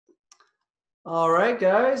All right,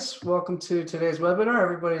 guys, welcome to today's webinar.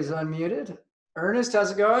 Everybody's unmuted. Ernest,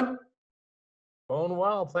 how's it going? Going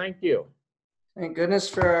well, thank you. Thank goodness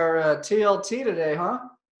for our TLT today, huh?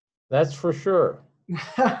 That's for sure.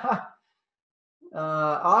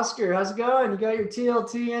 Oscar, how's it going? You got your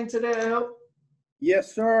TLT in today, I hope?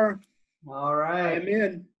 Yes, sir. All I right. am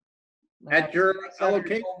in. At your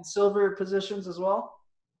allocation. Gold and silver positions as well?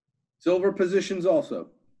 Silver positions also.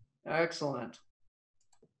 Excellent.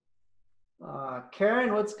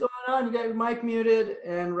 Karen, what's going on? You got your mic muted.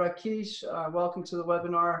 And Rakesh, welcome to the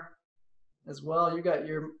webinar as well. You got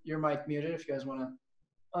your mic muted if you guys want to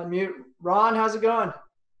unmute. Ron, how's it going?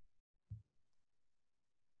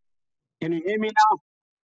 Can you hear me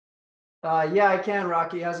now? Yeah, I can,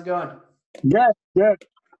 Rocky. How's it going? Good, good.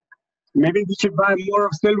 Maybe we should buy more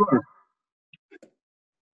of silver.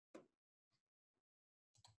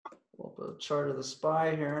 Pull up a chart of the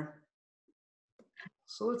SPY here.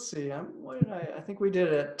 So let's see. What did I think we did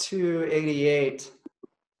it at 288.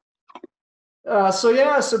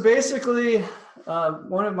 So basically,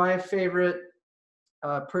 one of my favorite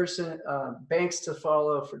banks to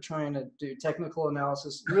follow for trying to do technical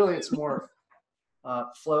analysis. Really, it's more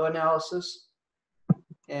flow analysis,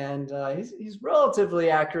 and he's relatively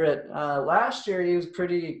accurate. Last year, he was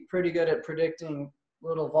pretty good at predicting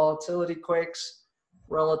little volatility quakes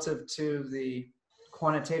relative to the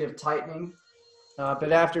quantitative tightening.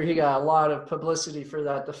 But after he got a lot of publicity for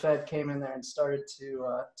that, the Fed came in there and started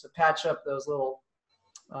to patch up those little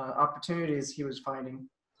opportunities he was finding.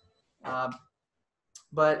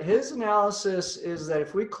 But his analysis is that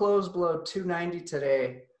if we close below 290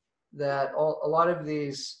 today, that a lot of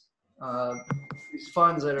these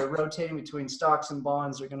funds that are rotating between stocks and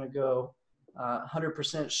bonds are going to go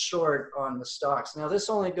 100% short on the stocks. Now,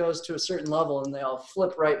 this only goes to a certain level, and they all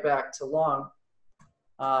flip right back to long.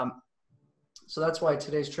 So that's why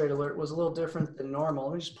today's trade alert was a little different than normal.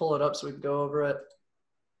 Let me just pull it up so we can go over it,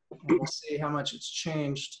 and we'll see how much it's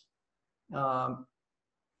changed. I'll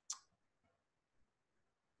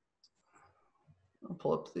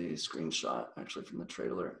pull up the screenshot actually from the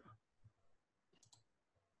trade alert.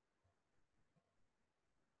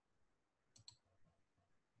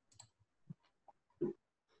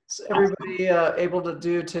 Is everybody able to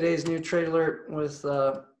do today's new trade alert with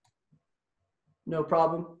no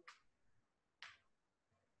problem?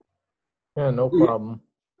 Yeah, no problem.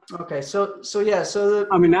 Okay, so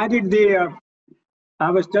I mean, I did I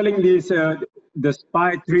was telling this, the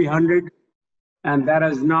SPY 300, and that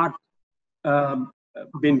has not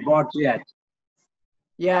been bought yet.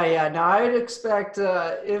 Yeah. Now I'd expect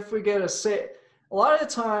if we get a lot of the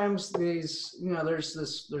times these, there's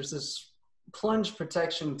this plunge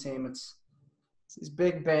protection team. It's these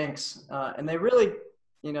big banks, and they really,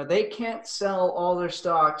 they can't sell all their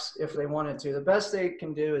stocks if they wanted to. The best they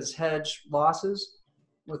can do is hedge losses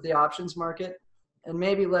with the options market and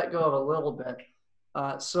maybe let go of a little bit.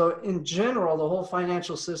 So in general, the whole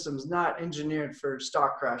financial system is not engineered for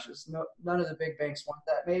stock crashes. No, none of the big banks want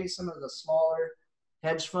that. Maybe some of the smaller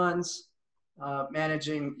hedge funds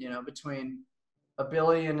managing, between $1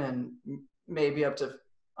 billion and maybe up to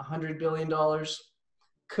 $100 billion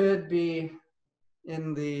could be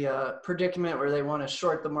in the predicament where they want to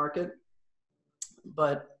short the market.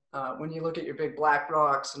 But when you look at your big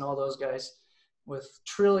BlackRocks and all those guys with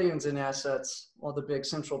trillions in assets, all the big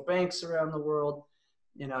central banks around the world,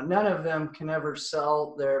 none of them can ever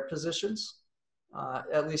sell their positions,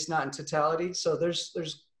 at least not in totality. So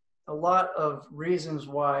there's a lot of reasons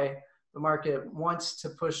why the market wants to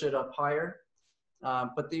push it up higher.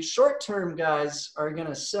 But these short-term guys are going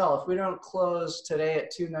to sell. If we don't close today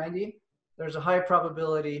at 290, there's a high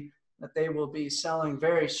probability that they will be selling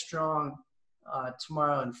very strong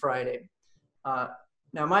tomorrow and Friday.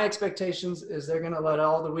 Now, my expectations is they're going to let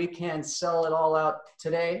all the weekend sell it all out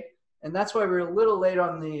today. And that's why we're a little late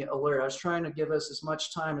on the alert. I was trying to give us as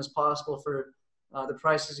much time as possible for the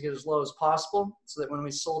prices to get as low as possible so that when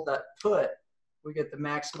we sold that put, we get the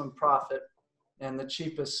maximum profit and the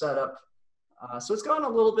cheapest setup. So it's gone a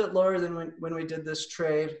little bit lower than when we did this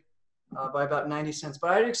trade by about 90 cents.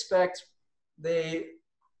 But I'd expect they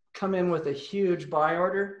come in with a huge buy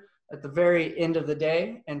order at the very end of the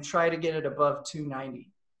day and try to get it above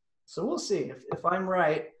 290. So we'll see. If I'm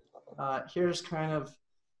right, here's kind of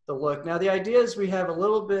the look. Now, the idea is we have a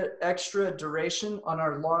little bit extra duration on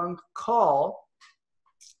our long call,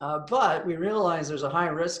 but we realize there's a high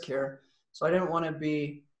risk here. So I didn't want to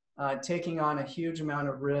be taking on a huge amount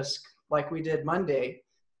of risk like we did Monday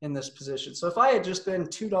in this position. So if I had just been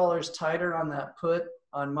 $2 tighter on that put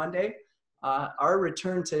on Monday, our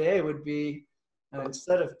return today would be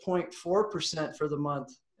instead of 0.4% for the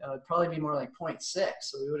month, it'd probably be more like 0.6.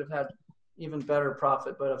 So we would have had, even better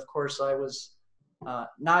profit. But of course, I was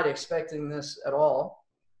not expecting this at all.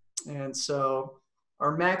 And so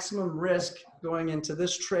our maximum risk going into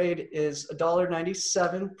this trade is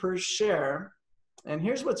 $1.97 per share. And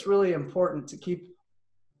here's what's really important to keep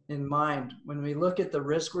in mind when we look at the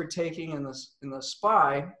risk we're taking in the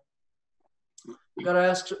SPY. We've got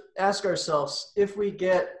to ask ourselves, if we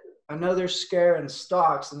get another scare in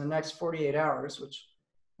stocks in the next 48 hours, which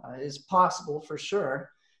is possible for sure,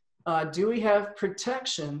 do we have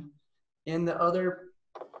protection in the other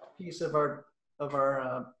piece of our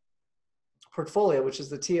portfolio, which is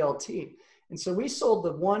the TLT? And so we sold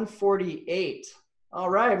the 148. All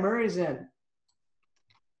right, Murray's in.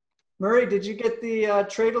 Murray, did you get the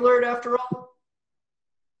trade alert after all?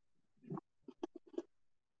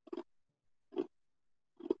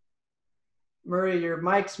 Murray, your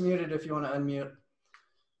mic's muted if you want to unmute.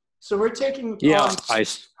 So we're taking. Yeah, I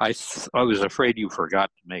was afraid you forgot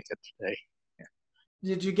to make it today.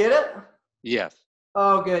 Did you get it? Yes.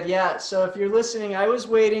 Oh, good. Yeah. So if you're listening, I was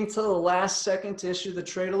waiting till the last second to issue the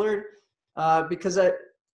trade alert because I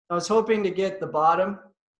was hoping to get the bottom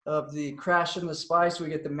of the crash in the SPY so we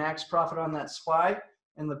get the max profit on that SPY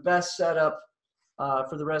and the best setup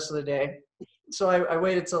for the rest of the day. So I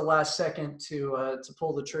waited till the last second to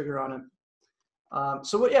pull the trigger on it.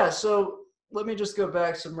 So let me just go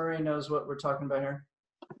back so Murray knows what we're talking about here.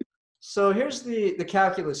 So here's the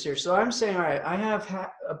calculus here. So I'm saying, all right, I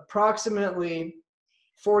have approximately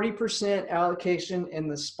 40% allocation in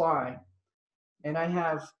the SPY, and I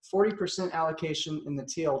have 40% allocation in the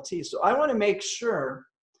TLT. So I want to make sure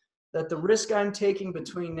that the risk I'm taking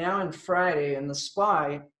between now and Friday in the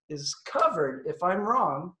SPY is covered, if I'm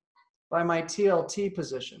wrong, by my TLT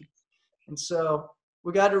position. And so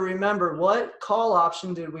we got to remember, what call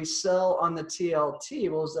option did we sell on the TLT?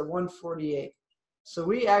 Well, it was at 148. So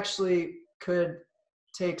we actually could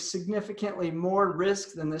take significantly more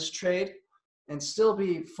risk than this trade and still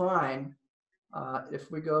be fine if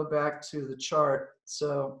we go back to the chart.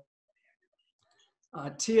 So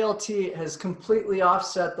TLT has completely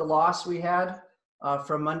offset the loss we had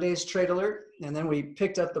from Monday's trade alert, and then we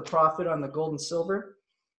picked up the profit on the gold and silver.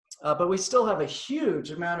 But we still have a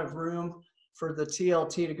huge amount of room for the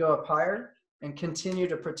TLT to go up higher and continue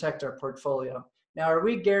to protect our portfolio. Now, are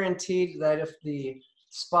we guaranteed that if the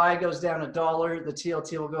SPY goes down $1, the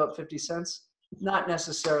TLT will go up 50 cents? Not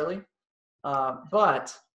necessarily,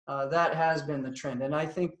 but that has been the trend. And I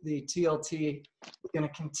think the TLT is going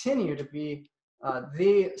to continue to be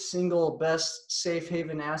the single best safe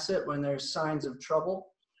haven asset when there's signs of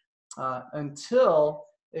trouble until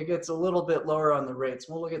it gets a little bit lower on the rates.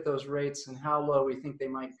 We'll look at those rates and how low we think they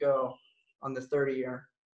might go on the 30-year.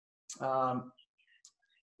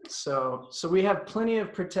 So we have plenty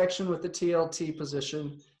of protection with the TLT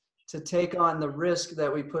position to take on the risk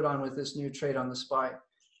that we put on with this new trade on the SPY.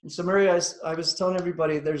 And so, Murray, I was telling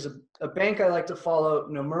everybody, there's a bank I like to follow,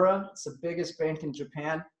 Nomura. It's the biggest bank in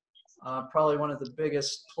Japan, probably one of the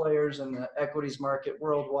biggest players in the equities market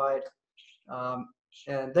worldwide.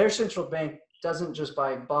 And their central bank doesn't just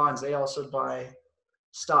buy bonds, they also buy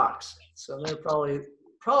stocks. So they're probably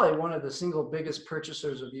one of the single biggest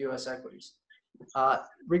purchasers of US equities.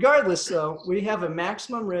 Regardless, though, we have a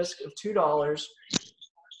maximum risk of $2.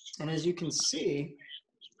 And as you can see,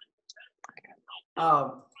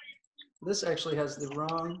 this actually has the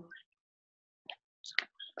wrong.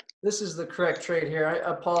 This is the correct trade here. I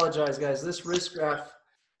apologize, guys. This risk graph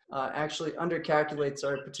actually undercalculates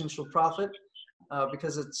our potential profit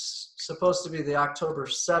because it's supposed to be the October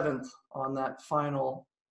 7th on that final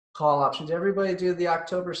call option. Did everybody do the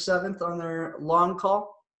October 7th on their long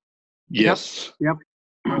call? Yes. Yep.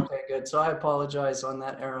 Okay, good. So I apologize on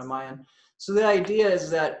that error on my end. So the idea is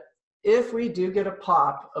that if we do get a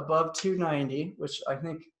pop above 290, which I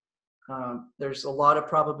think there's a lot of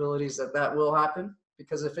probabilities that that will happen,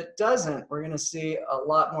 because if it doesn't, we're going to see a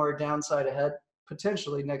lot more downside ahead,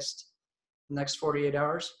 potentially next 48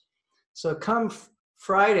 hours. So come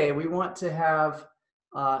Friday, we want to have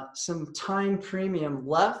some time premium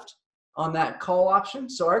left on that call option.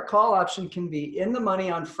 So our call option can be in the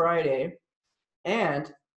money on Friday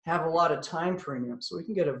and have a lot of time premium. So we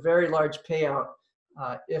can get a very large payout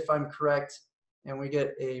if I'm correct and we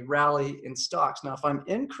get a rally in stocks. Now, if I'm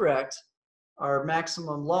incorrect, our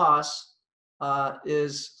maximum loss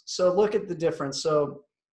is, so look at the difference. So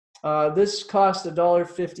this cost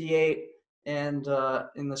 $1.58, and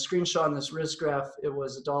in the screenshot on this risk graph, it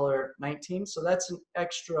was $1.19. So that's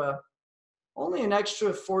only an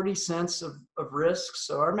extra 40 cents of risk.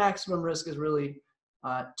 So our maximum risk is really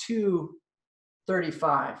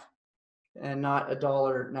 $2.35 and not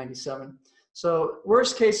 $1.97. So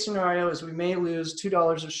worst case scenario is we may lose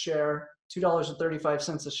 $2 a share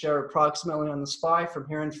 $2.35 a share approximately on the SPY from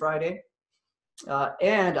here on Friday.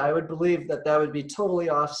 And I would believe that that would be totally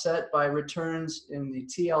offset by returns in the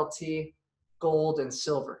TLT, gold, and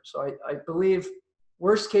silver. So I believe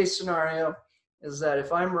worst case scenario is that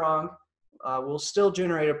if I'm wrong, we'll still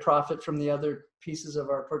generate a profit from the other pieces of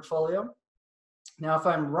our portfolio. Now, if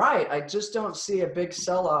I'm right, I just don't see a big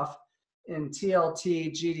sell-off in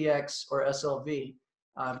TLT, GDX, or SLV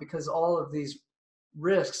because all of these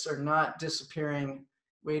risks are not disappearing.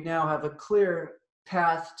 We now have a clear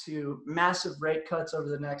path to massive rate cuts over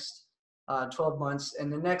the next 12 months.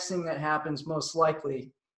 And the next thing that happens most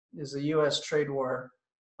likely is the US trade war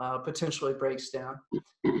potentially breaks down.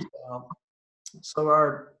 So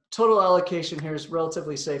our total allocation here is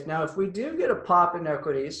relatively safe. Now, if we do get a pop in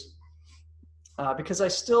equities, because I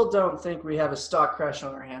still don't think we have a stock crash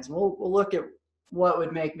on our hands, and we'll look at what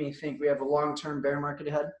would make me think we have a long-term bear market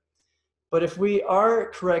ahead. But if we are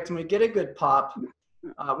correct and we get a good pop,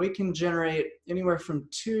 we can generate anywhere from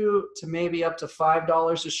 $2 to maybe up to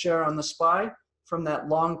 $5 a share on the SPY from that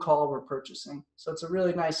long call we're purchasing. So it's a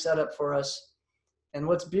really nice setup for us. And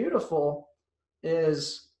what's beautiful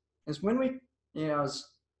is when we,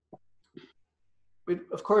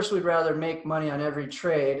 of course, we'd rather make money on every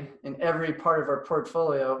trade in every part of our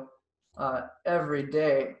portfolio every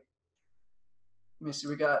day. Let me see,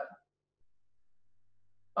 we got,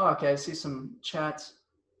 oh, okay, I see some chats.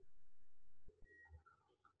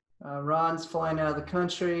 Ron's flying out of the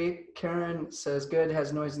country. Karen says good,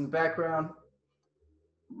 has noise in the background.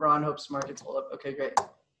 Ron hopes markets hold up. Okay, great.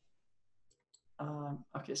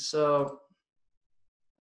 Okay, so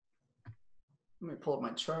let me pull up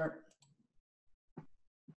my chart.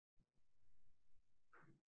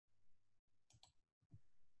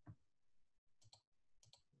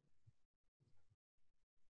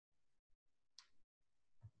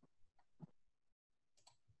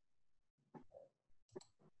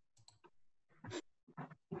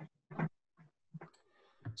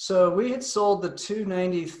 So we had sold the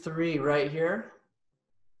 293 right here.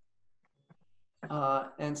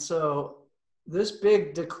 And so this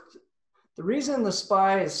big, the reason the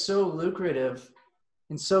SPY is so lucrative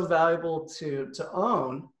and so valuable to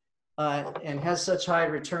own and has such high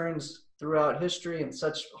returns throughout history and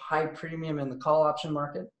such high premium in the call option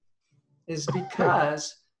market is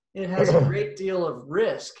because it has a great deal of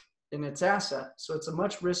risk in its asset. So it's a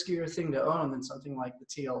much riskier thing to own than something like the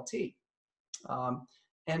TLT.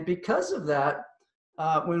 And because of that,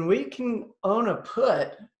 when we can own a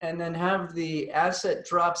put and then have the asset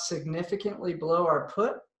drop significantly below our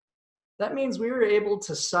put, that means we were able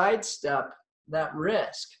to sidestep that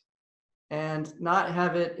risk and not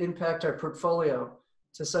have it impact our portfolio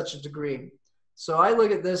to such a degree. So I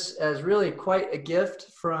look at this as really quite a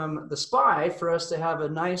gift from the SPY for us to have a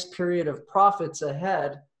nice period of profits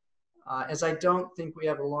ahead, as I don't think we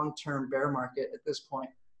have a long-term bear market at this point.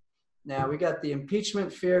 Now, we got the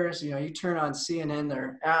impeachment fears. You turn on CNN,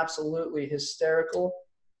 they're absolutely hysterical.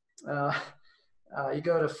 You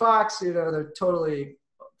go to Fox, they're totally,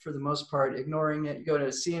 for the most part, ignoring it. You go to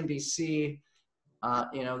CNBC,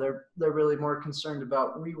 they're really more concerned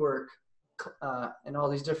about WeWork and all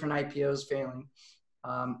these different IPOs failing.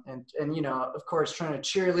 And of course, trying to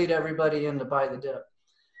cheerlead everybody in to buy the dip.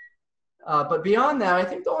 But beyond that, I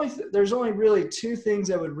think there's only really two things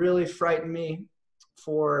that would really frighten me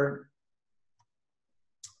for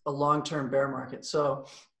a long-term bear market. So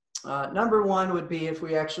number one would be if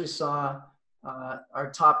we actually saw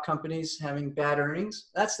our top companies having bad earnings.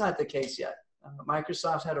 That's not the case yet.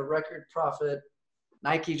 Microsoft had a record profit.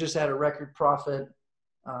 Nike just had a record profit.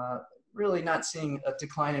 Really not seeing a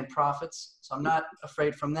decline in profits. So I'm not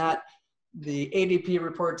afraid from that. The ADP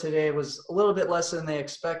report today was a little bit less than they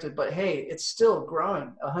expected, but hey, it's still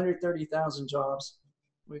growing, 130,000 jobs.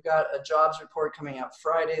 We've got a jobs report coming out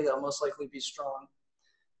Friday that'll most likely be strong.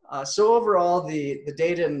 So overall, the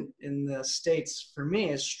data in the States for me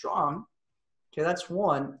is strong. Okay, that's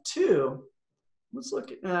one. Two, let's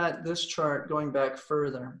look at this chart going back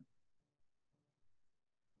further.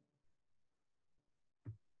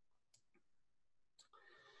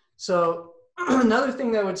 So another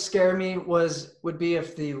thing that would scare me would be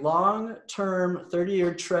if the long-term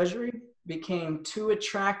 30-year treasury became too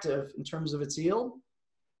attractive in terms of its yield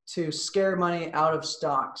to scare money out of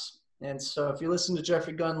stocks. And so if you listen to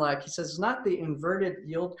Jeffrey Gundlach, he says it's not the inverted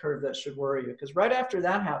yield curve that should worry you, because right after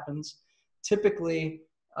that happens, typically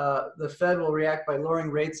the Fed will react by lowering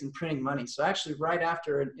rates and printing money. So actually right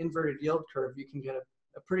after an inverted yield curve, you can get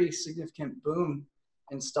a pretty significant boom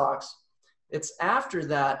in stocks. It's after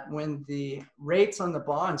that when the rates on the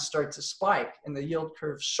bonds start to spike and the yield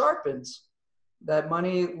curve sharpens that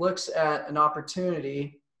money looks at an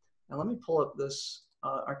opportunity And let me pull up this,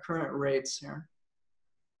 our current rates here.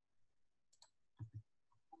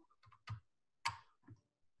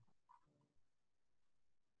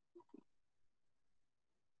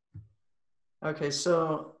 Okay,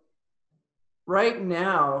 so right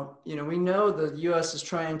now, you know, we know the US is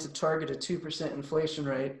trying to target a 2% inflation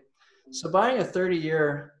rate. So buying a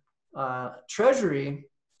 30-year treasury,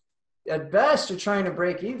 at best, you're trying to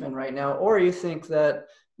break even right now, or you think that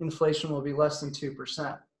inflation will be less than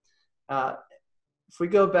 2%. If we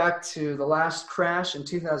go back to the last crash in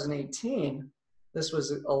 2018, this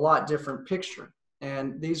was a lot different picture.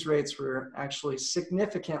 And these rates were actually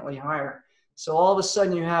significantly higher. So all of a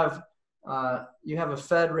sudden you have a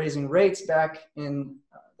Fed raising rates back in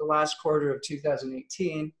the last quarter of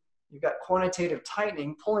 2018. You've got quantitative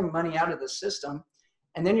tightening, pulling money out of the system.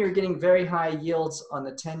 And then you're getting very high yields on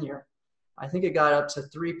the 10-year. I think it got up to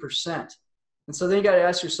 3%. And so then you got to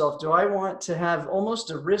ask yourself, do I want to have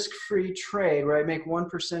almost a risk-free trade where I make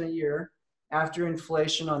 1% a year after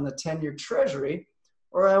inflation on the 10-year treasury,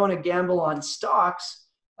 or I want to gamble on stocks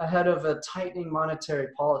ahead of a tightening monetary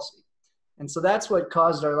policy? And so that's what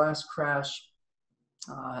caused our last crash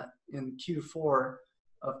in Q4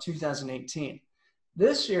 of 2018.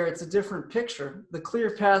 This year, it's a different picture. The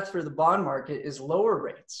clear path for the bond market is lower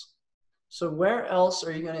rates. So where else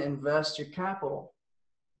are you going to invest your capital?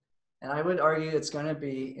 And I would argue it's going to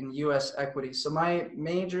be in US equity. So my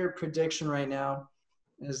major prediction right now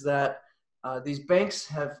is that these banks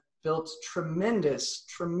have built tremendous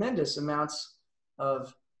amounts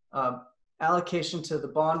of allocation to the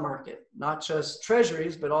bond market, not just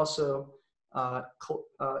treasuries, but also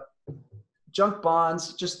junk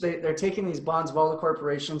bonds. Just they're taking these bonds of all the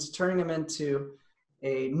corporations, turning them into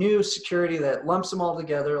a new security that lumps them all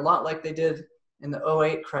together, a lot like they did in the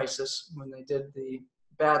 2008 crisis when they did the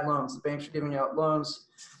bad loans. The banks were giving out loans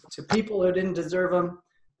to people who didn't deserve them,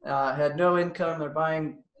 had no income. They're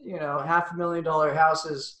buying, you know, $500,000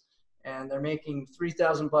 houses, and they're making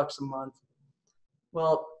 $3,000 a month.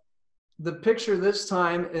 Well, the picture this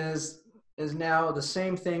time is now the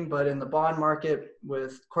same thing, but in the bond market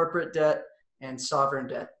with corporate debt and sovereign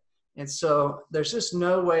debt. And so there's just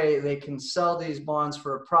no way they can sell these bonds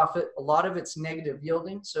for a profit. A lot of it's negative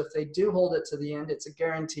yielding. So if they do hold it to the end, it's a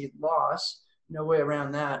guaranteed loss. No way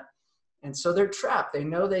around that. And so they're trapped. They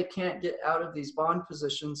know they can't get out of these bond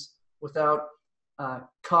positions without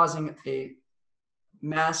causing a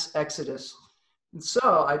mass exodus. And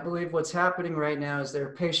so I believe what's happening right now is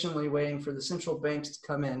they're patiently waiting for the central banks to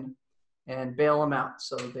come in and bail them out.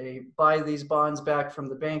 So they buy these bonds back from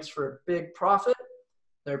the banks for a big profit.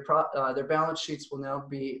 Their balance sheets will now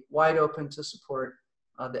be wide open to support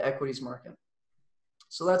the equities market.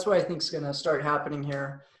 So that's what I think is going to start happening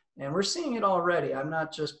here. And we're seeing it already. I'm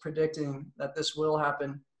not just predicting that this will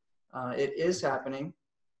happen. It is happening.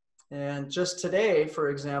 And just today,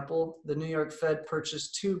 for example, the New York Fed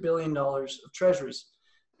purchased $2 billion of treasuries.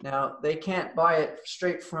 Now, they can't buy it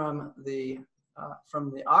straight from the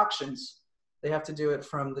auctions. They have to do it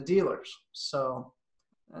from the dealers. So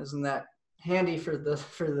isn't that handy for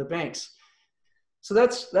the banks? So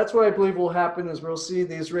that's what I believe will happen is we'll see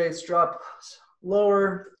these rates drop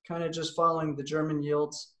lower, kind of just following the German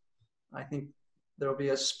yields. I think there'll be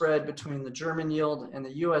a spread between the German yield and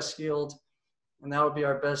the US yield, and that would be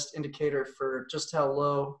our best indicator for just how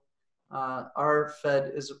low our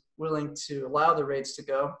Fed is willing to allow the rates to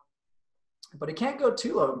go. But it can't go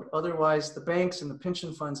too low, otherwise the banks and the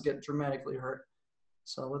pension funds get dramatically hurt.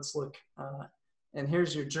 So let's look, and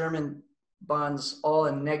here's your German bonds all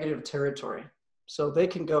in negative territory. So they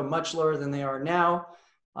can go much lower than they are now.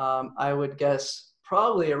 I would guess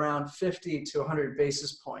probably around 50 to 100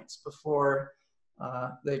 basis points before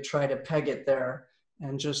they try to peg it there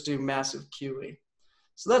and just do massive QE.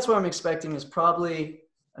 So that's what I'm expecting is probably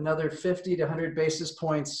another 50 to 100 basis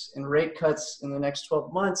points in rate cuts in the next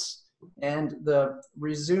 12 months and the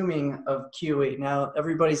resuming of QE. Now,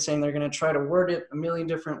 everybody's saying they're going to try to word it a million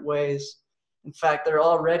different ways. In fact, they're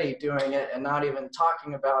already doing it and not even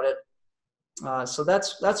talking about it. So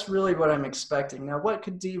that's really what I'm expecting. Now, what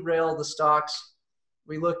could derail the stocks?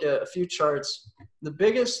 We look at a few charts. The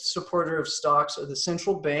biggest supporter of stocks are the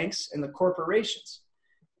central banks and the corporations.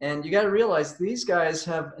 And you got to realize these guys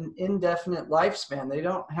have an indefinite lifespan. They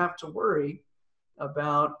don't have to worry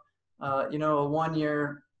about, a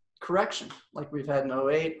 1-year correction like we've had in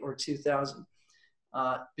 2008 or 2000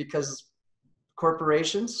 because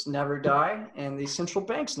corporations never die and the central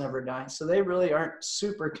banks never die. So they really aren't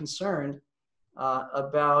super concerned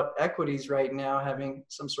about equities right now having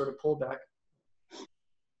some sort of pullback.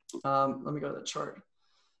 Let me go to the chart.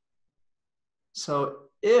 So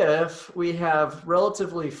if we have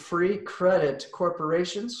relatively free credit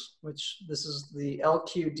corporations, which this is the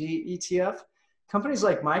LQD ETF, companies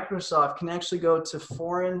like Microsoft can actually go to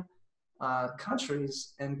foreign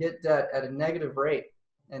countries and get debt at a negative rate,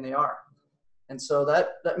 and they are. And so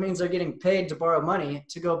that means they're getting paid to borrow money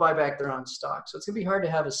to go buy back their own stock. So it's going to be hard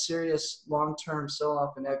to have a serious long-term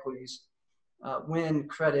sell-off in equities when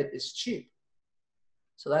credit is cheap.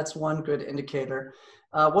 So that's one good indicator.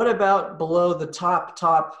 What about below the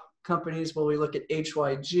top companies? Well, we look at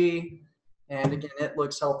HYG, and again, it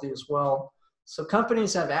looks healthy as well. So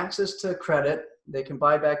companies have access to credit. They can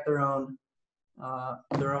buy back their own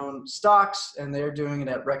stocks, and they're doing it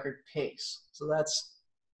at record pace. So that's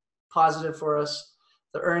positive for us.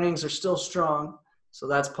 The earnings are still strong, so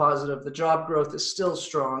that's positive. The job growth is still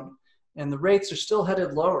strong, and the rates are still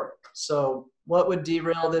headed lower. So what would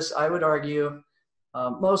derail this? I would argue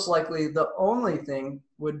most likely the only thing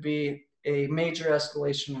would be a major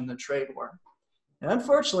escalation in the trade war. And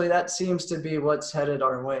unfortunately, that seems to be what's headed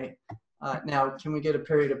our way. Now, can we get a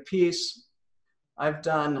period of peace? I've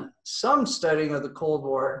done some studying of the Cold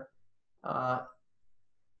War,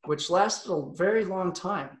 which lasted a very long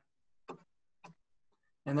time.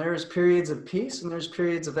 And there's periods of peace and there's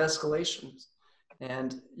periods of escalations.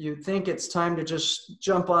 And you think it's time to just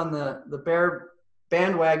jump on the bear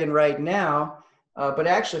bandwagon right now. But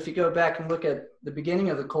actually, if you go back and look at the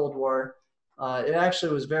beginning of the Cold War, it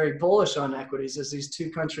actually was very bullish on equities as these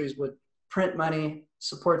two countries would print money,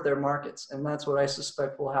 support their markets. And that's what I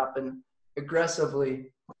suspect will happen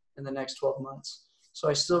aggressively in the next 12 months. So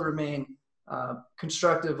I still remain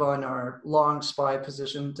constructive on our long SPY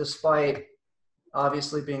position, despite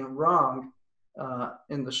obviously being wrong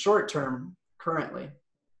in the short term currently.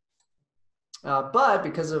 But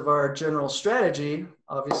because of our general strategy,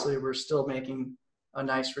 obviously we're still making a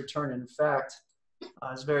nice return. In fact,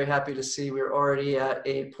 I was very happy to see we're already at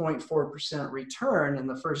a 0.4% return in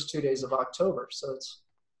the first 2 days of October. So it's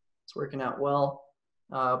working out well.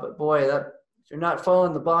 But boy, if you're not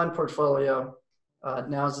following the bond portfolio,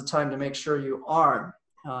 now's the time to make sure you are.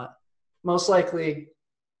 Most likely,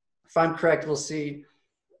 if I'm correct, we'll see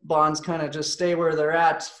bonds kind of just stay where they're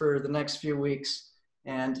at for the next few weeks,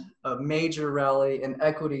 and a major rally in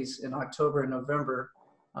equities in October and November,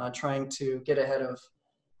 trying to get ahead of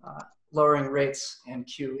lowering rates and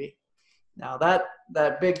QE. Now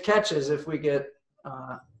that big catch is if we get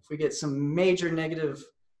some major negative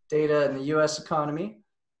data in the U.S. economy,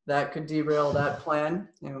 that could derail that plan.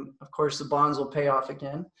 And of course, the bonds will pay off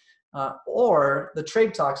again, or the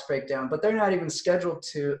trade talks break down. But they're not even scheduled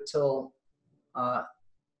till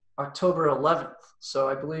October 11th. So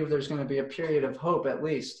I believe there's going to be a period of hope at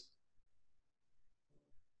least.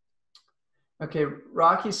 Okay,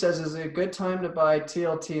 Rocky says, is it a good time to buy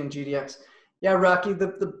TLT and GDX? Yeah, Rocky,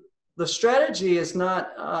 the strategy is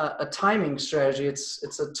not a timing strategy.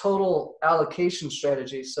 It's a total allocation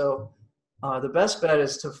strategy. So the best bet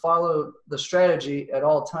is to follow the strategy at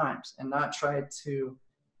all times and not try to,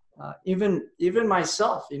 even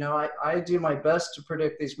myself, I do my best to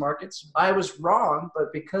predict these markets. I was wrong,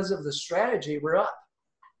 but because of the strategy, we're up.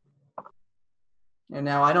 And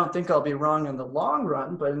now I don't think I'll be wrong in the long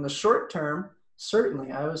run, but in the short term,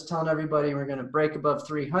 certainly. I was telling everybody we're going to break above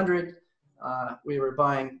 300. We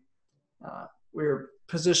were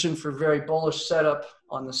positioned for very bullish setup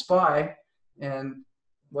on the SPY. And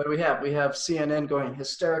what do we have? We have CNN going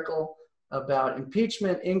hysterical about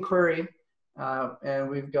impeachment inquiry. And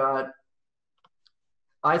we've got,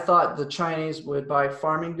 I thought the Chinese would buy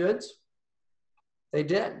farming goods. They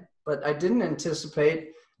did, but I didn't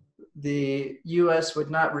anticipate the U.S. would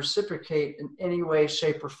not reciprocate in any way,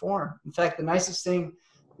 shape, or form. In fact, the nicest thing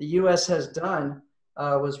the U.S. has done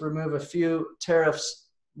was remove a few tariffs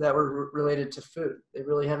that were related to food. They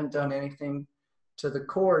really haven't done anything to the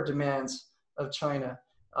core demands of China,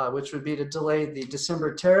 which would be to delay the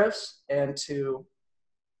December tariffs and to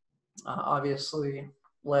obviously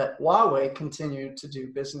let Huawei continue to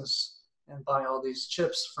do business and buy all these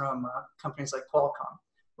chips from companies like Qualcomm.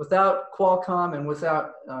 Without Qualcomm and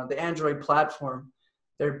without the Android platform,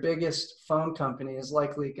 their biggest phone company is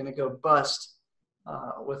likely going to go bust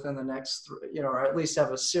within the next, or at least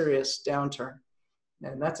have a serious downturn.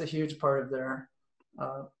 And that's a huge part of their,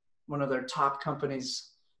 one of their top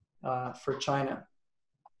companies for China.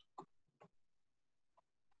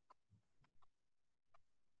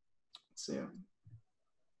 Let's see. I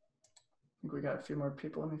think we got a few more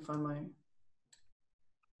people. Let me find my,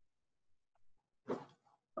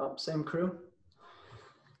 same crew.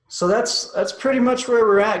 So that's pretty much where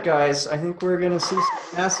we're at, guys. I think we're going to see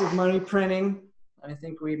some massive money printing. I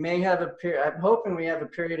think we may have I'm hoping we have a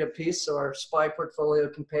period of peace so our SPY portfolio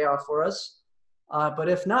can pay off for us. But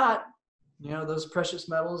if not, those precious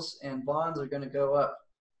metals and bonds are going to go up.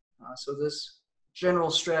 So this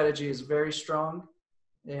general strategy is very strong.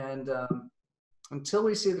 And until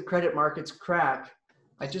we see the credit markets crack,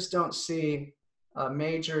 I just don't see a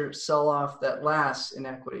major sell-off that lasts in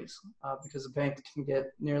equities because the bank can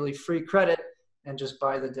get nearly free credit and just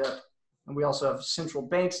buy the dip. And we also have central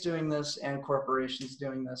banks doing this and corporations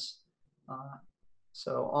doing this.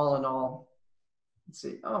 So all in all, let's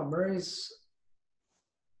see. Oh, Murray's.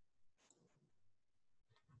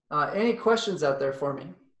 Any questions out there for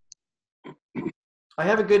me? I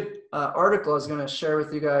have a good article I was going to share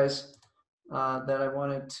with you guys that I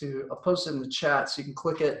wanted to, I'll post it in the chat so you can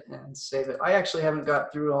click it and save it. I actually haven't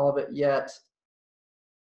got through all of it yet.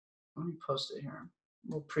 Let me post it here.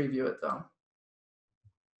 We'll preview it though.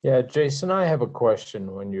 Yeah, Jason, I have a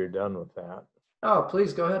question when you're done with that. Oh,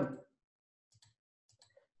 please go ahead.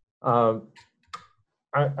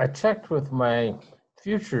 I checked with my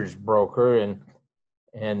futures broker and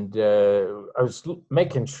I was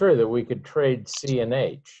making sure that we could trade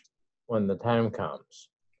CNH when the time comes.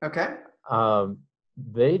 Okay.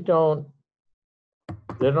 They don't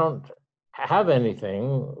have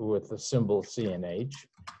anything with the symbol CNH.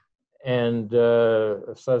 And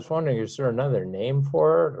so I was wondering, is there another name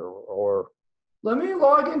for it or? Let me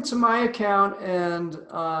log into my account and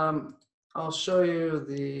I'll show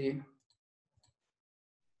you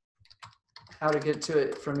how to get to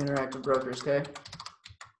it from Interactive Brokers, okay?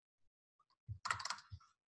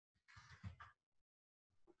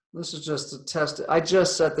 This is just to test it. I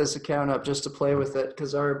just set this account up just to play with it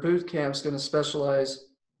because our boot camp's going to specialize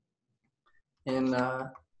in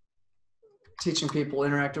teaching people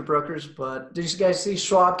Interactive Brokers. But did you guys see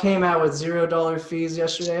Schwab came out with $0 fees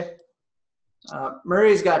yesterday?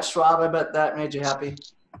 Murray's got Schwab. I bet that made you happy.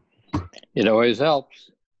 It always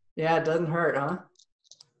helps. Yeah, it doesn't hurt, huh?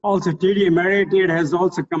 Also, TD Ameritrade has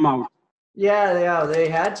also come out. Yeah, they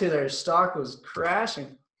had to. Their stock was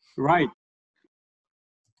crashing. Right.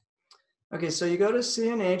 Okay, so you go to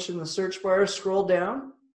CNH in the search bar, scroll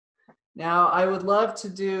down. Now, I would love to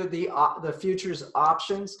do the futures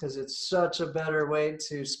options because it's such a better way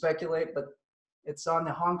to speculate, but it's on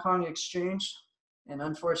the Hong Kong exchange, and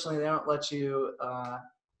unfortunately, they don't let you.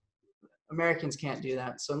 Americans can't do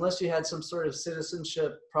that. So unless you had some sort of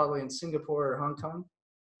citizenship, probably in Singapore or Hong Kong,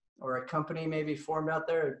 or a company maybe formed out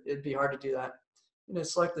there, it'd be hard to do that. And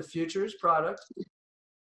it's like the futures product.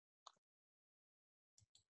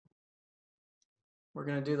 We're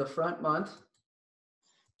going to do the front month.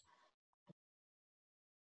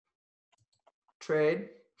 Trade,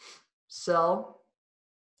 sell,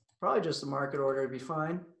 probably just a market order would be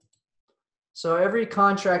fine. So every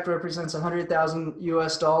contract represents 100,000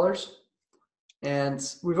 US dollars. And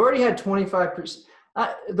we've already had 25%.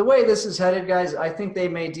 The way this is headed, guys, I think they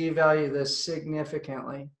may devalue this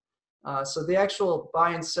significantly. So the actual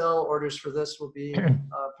buy and sell orders for this will be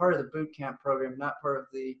part of the boot camp program, not part of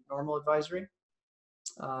the normal advisory.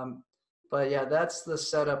 But yeah, that's the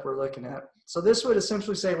setup we're looking at. So this would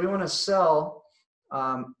essentially say we want to sell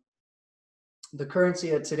the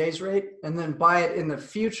currency at today's rate and then buy it in the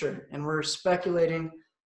future. And we're speculating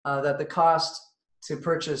that the cost to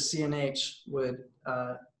purchase CNH would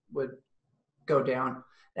go down.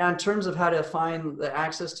 Now, in terms of how to find the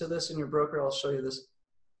access to this in your broker, I'll show you this.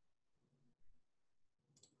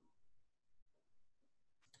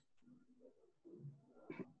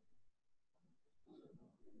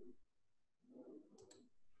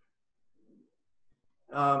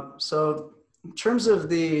 So in terms of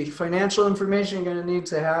the financial information you're going to need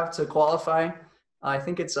to have to qualify, I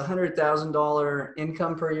think it's $100,000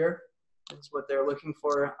 income per year is what they're looking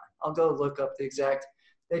for. I'll go look up the exact.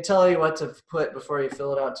 They tell you what to put before you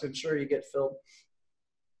fill it out to ensure you get filled.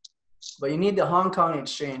 But you need the Hong Kong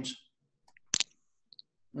exchange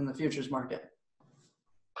in the futures market.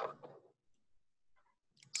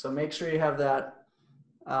 So make sure you have that.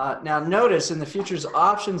 Now notice in the futures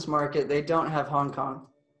options market, they don't have Hong Kong.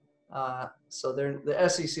 So the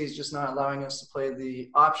SEC is just not allowing us to play the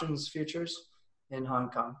options futures in Hong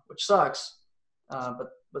Kong, which sucks. But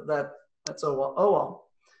that's oh well.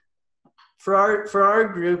 For our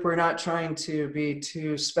group, we're not trying to be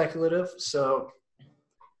too speculative. So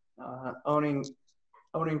owning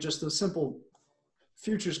just a simple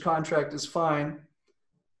futures contract is fine.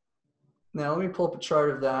 Now let me pull up a chart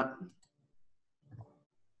of that.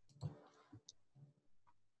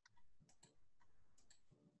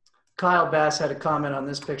 Kyle Bass had a comment on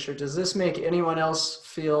this picture. Does this make anyone else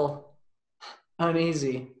feel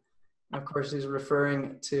uneasy? Of course, he's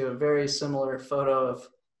referring to a very similar photo of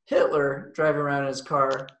Hitler driving around in his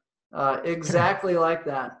car, exactly like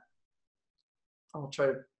that. I'll try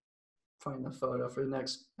to find the photo for the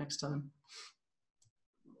next time.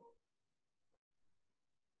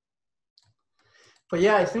 But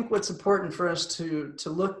yeah, I think what's important for us to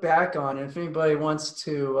look back on, and if anybody wants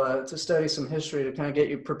to study some history to kind of get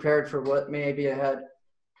you prepared for what may be ahead,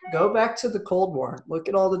 go back to the Cold War. Look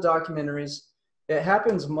at all the documentaries. It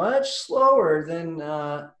happens much slower than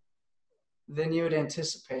you would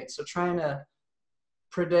anticipate. So trying to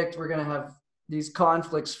predict we're going to have these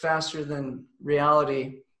conflicts faster than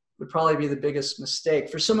reality would probably be the biggest mistake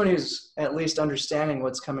for someone who's at least understanding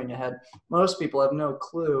what's coming ahead. Most people have no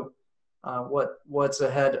clue what's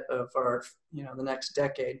ahead of our, the next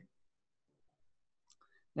decade.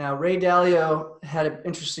 Now, Ray Dalio had an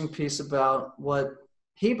interesting piece about what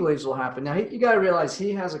he believes will happen. Now, you got to realize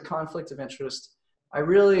he has a conflict of interest. I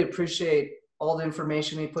really appreciate all the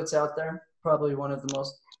information he puts out there. Probably one of the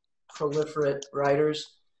most proliferate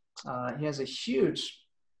writers. He has a huge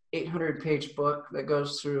 800-page book that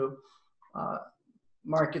goes through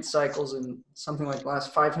market cycles in something like the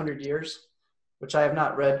last 500 years, which I have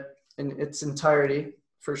not read in its entirety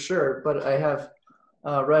for sure, but I have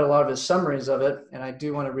read a lot of his summaries of it, and I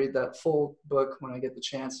do want to read that full book when I get the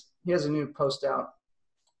chance. He has a new post out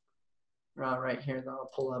right here that I'll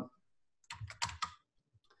pull up,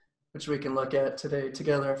 which we can look at today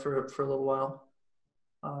together for a little while.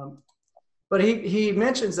 But he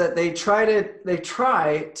mentions that they try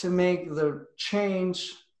to make the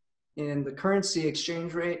change in the currency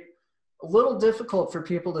exchange rate a little difficult for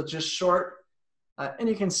people to just short. And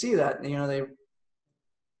you can see that, they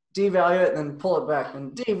devalue it and then pull it back,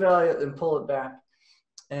 and devalue it and pull it back.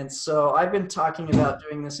 And so I've been talking about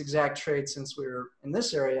doing this exact trade since we were in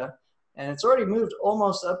this area, and it's already moved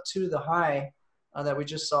almost up to the high that we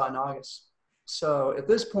just saw in August. So at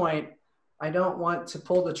this point, I don't want to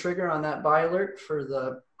pull the trigger on that buy alert for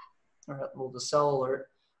the sell alert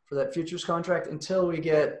for that futures contract until we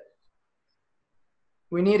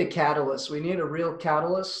need a catalyst. We need a real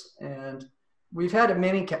catalyst, and we've had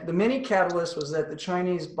the mini catalyst was that the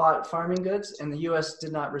Chinese bought farming goods and the U.S.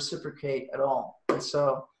 did not reciprocate at all. And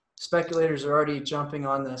so speculators are already jumping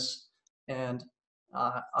on this and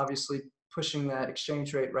obviously pushing that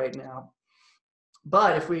exchange rate right now.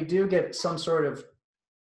 But if we do get some sort of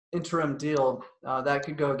interim deal, that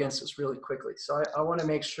could go against us really quickly. So I want to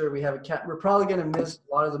make sure we have we're probably going to miss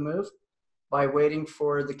a lot of the move by waiting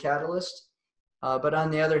for the catalyst. But on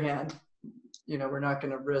the other hand, we're not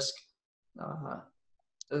going to risk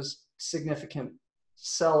a significant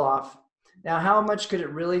sell-off. Now, how much could it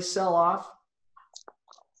really sell off?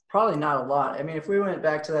 Probably not a lot. I mean, if we went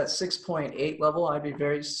back to that 6.8 level, I'd be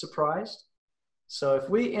very surprised. So if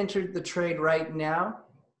we entered the trade right now,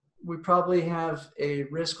 we probably have a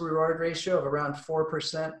risk-reward ratio of around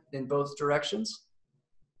 4% in both directions.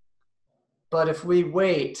 But if we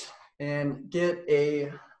wait and get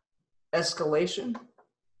a escalation,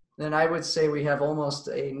 then I would say we have almost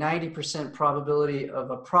a 90% probability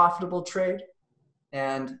of a profitable trade.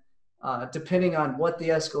 And depending on what the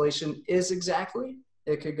escalation is exactly,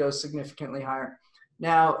 it could go significantly higher.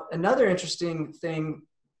 Now, another interesting thing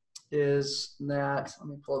is that, let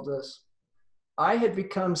me pull up this. I had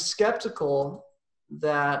become skeptical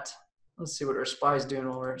that, let's see what our SPY's doing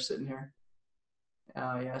while we're sitting here.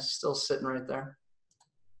 Yeah, still sitting right there.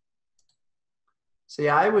 So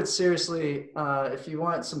yeah, I would seriously, if you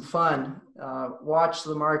want some fun, watch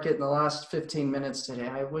the market in the last 15 minutes today.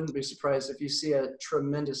 I wouldn't be surprised if you see a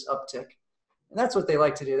tremendous uptick. And that's what they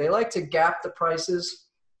like to do. They like to gap the prices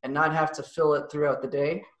and not have to fill it throughout the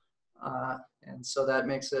day. And so that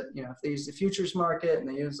makes it, if they use the futures market and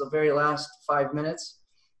they use the very last 5 minutes,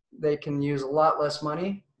 they can use a lot less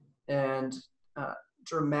money and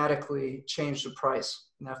dramatically change the price.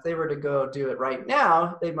 Now, if they were to go do it right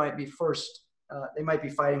now, they might be forced. They might be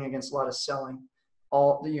fighting against a lot of selling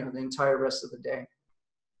the entire rest of the day.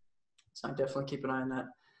 So I definitely keep an eye on that.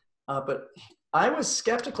 But I was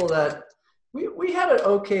skeptical that we had an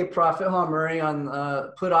okay profit. Murray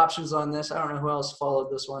on put options on this. I don't know who else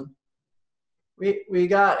followed this one. We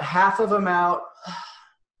got half of them out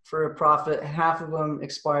for a profit, half of them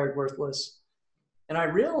expired worthless. And I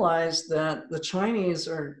realized that the Chinese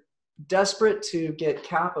are desperate to get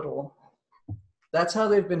capital. That's how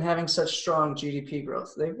they've been having such strong GDP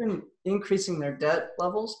growth. They've been increasing their debt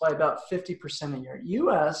levels by about 50% a year.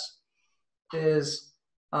 US is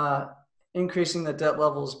increasing the debt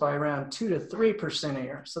levels by around 2 to 3% a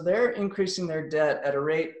year. So they're increasing their debt at a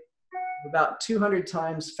rate of about 200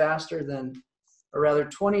 times faster than, or rather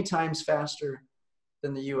 20 times faster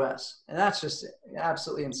than the US. And that's just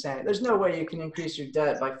absolutely insane. There's no way you can increase your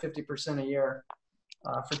debt by 50% a year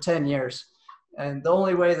for 10 years. And the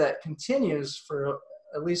only way that continues for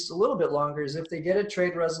at least a little bit longer is if they get a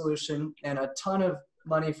trade resolution and a ton of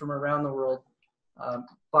money from around the world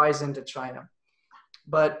buys into China.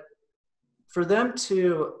 But for them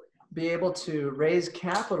to be able to raise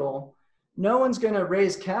capital, no one's going to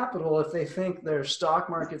raise capital if they think their stock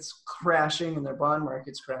market's crashing and their bond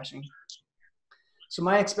market's crashing. So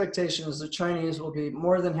my expectation is the Chinese will be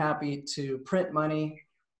more than happy to print money,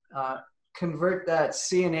 convert that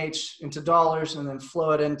CNH into dollars, and then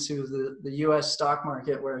flow it into the US stock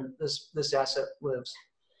market where this asset lives.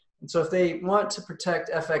 And so if they want to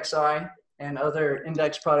protect FXI and other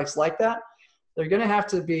index products like that, they're going to have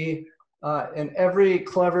to be in every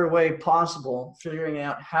clever way possible figuring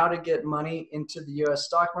out how to get money into the US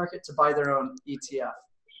stock market to buy their own ETF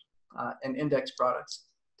and index products.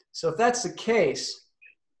 So if that's the case,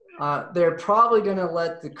 they're probably going to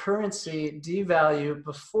let the currency devalue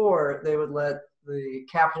before they would let the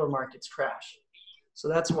capital markets crash. So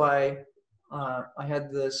that's why I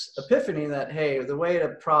had this epiphany that, hey, the way to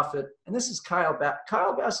profit, and this is Kyle Bass.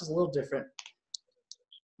 Kyle Bass is a little different.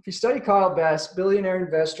 If you study Kyle Bass, billionaire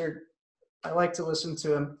investor, I like to listen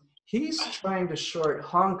to him. He's trying to short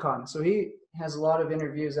Hong Kong. So he has a lot of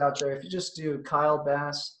interviews out there. If you just do Kyle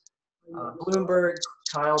Bass, Bloomberg,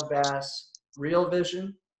 Kyle Bass, Real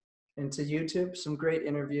Vision into YouTube, some great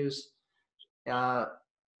interviews.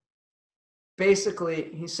 Basically,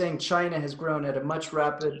 he's saying China has grown at a much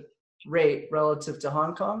rapid rate relative to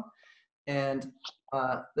Hong Kong. And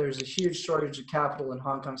there's a huge shortage of capital in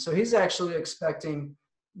Hong Kong. So he's actually expecting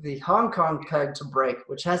the Hong Kong peg to break,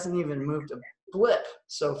 which hasn't even moved a blip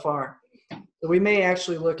so far. So we may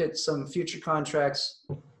actually look at some future contracts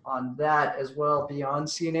on that as well beyond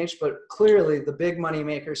CNH, but clearly the big money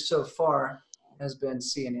maker so far has been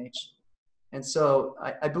CNH. And so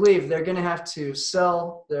I believe they're going to have to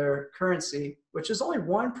sell their currency, which is only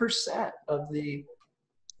 1% of the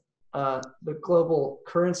global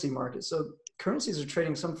currency market. So currencies are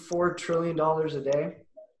trading some $4 trillion a day.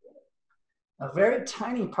 A very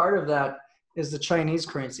tiny part of that is the Chinese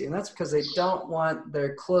currency, and that's because they don't want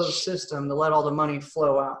their closed system to let all the money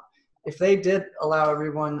flow out. If they did allow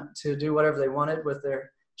everyone to do whatever they wanted with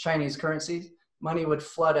their Chinese currency, money would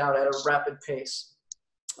flood out at a rapid pace.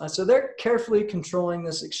 So they're carefully controlling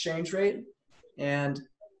this exchange rate, and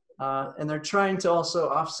they're trying to also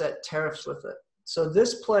offset tariffs with it. So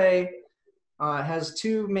this play has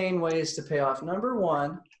two main ways to pay off. Number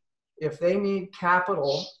one, if they need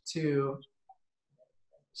capital to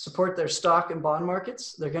support their stock and bond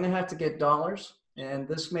markets, they're going to have to get dollars. And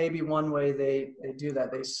this may be one way they do that.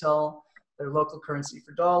 They sell their local currency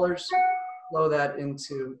for dollars, flow that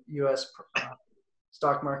into US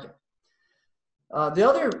stock market. The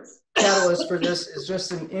other catalyst for this is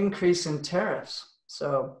just an increase in tariffs.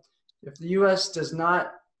 So if the US does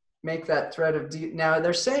not make that threat of, now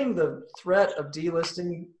they're saying the threat of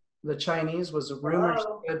delisting the Chinese was a rumor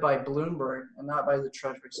spread by Bloomberg and not by the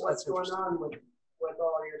Treasury. So What's that's going interesting. on with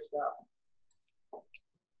all your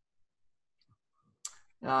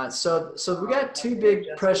stuff? So we got two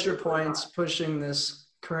big pressure points pushing this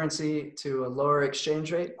currency to a lower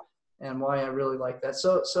exchange rate, and why I really like that.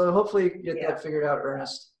 So hopefully you get that figured out,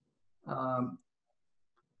 Ernest. Okay.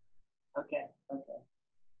 Go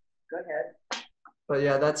ahead. But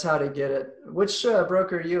yeah, that's how to get it. Which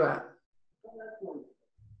broker are you at?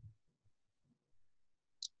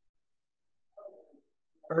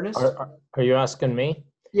 Ernest? Are you asking me?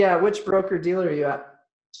 Yeah, which broker dealer are you at?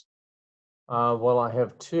 Well, I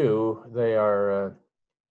have two. They are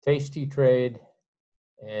Tasty Trade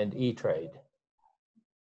and E-Trade.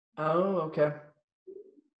 Oh, okay.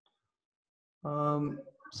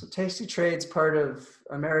 So Tasty Trade's part of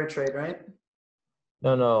Ameritrade, right?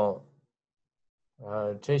 No.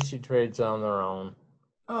 Tasty Trade's on their own.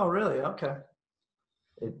 Oh, really? Okay.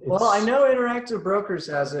 Well, I know Interactive Brokers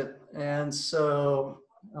has it, and so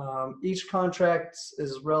each contract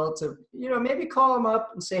is relative. You know, maybe call them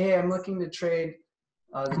up and say, hey, I'm looking to trade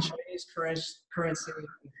the Chinese currency in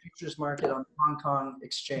the futures market on Hong Kong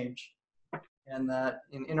exchange. And that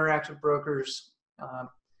in Interactive Brokers,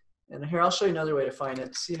 and here, I'll show you another way to find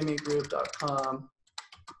it, cmegroup.com.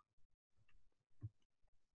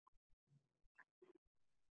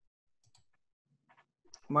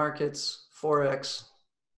 Markets, Forex.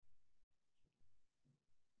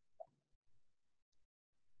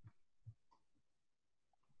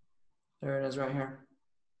 There it is right here.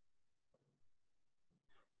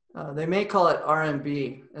 They may call it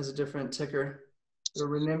RMB as a different ticker, or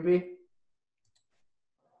renminbi.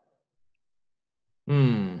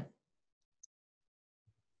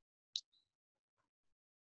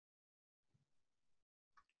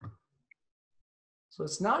 So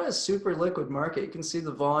it's not a super liquid market. You can see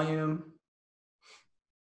the volume.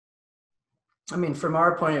 I mean, from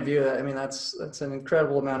our point of view, I mean, that's an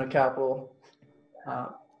incredible amount of capital.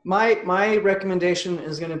 My recommendation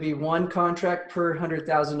is going to be one contract per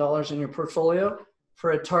 $100,000 in your portfolio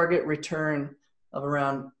for a target return of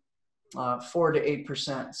around 4 to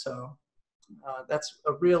 8%. So that's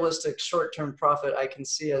a realistic short-term profit I can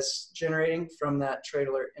see us generating from that trade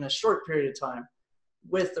alert in a short period of time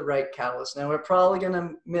with the right catalyst. Now, we're probably going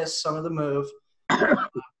to miss some of the move.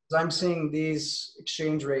 I'm seeing these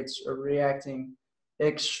exchange rates are reacting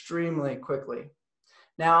extremely quickly.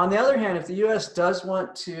 Now, on the other hand, if the U.S. does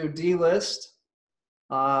want to delist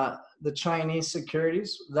the Chinese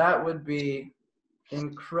securities, that would be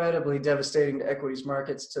incredibly devastating to equities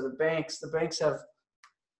markets, to the banks. The banks have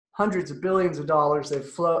hundreds of billions of dollars they've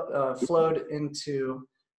flowed into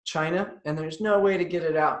China, and there's no way to get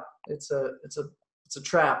it out. It's a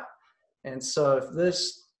trap. And so if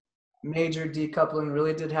this major decoupling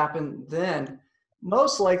really did happen, then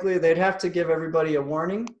most likely they'd have to give everybody a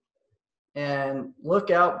warning and look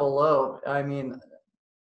out below. I mean,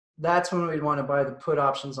 that's when we'd want to buy the put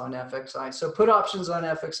options on FXI. So put options on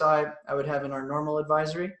FXI, I would have in our normal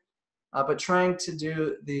advisory, but trying to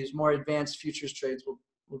do these more advanced futures trades will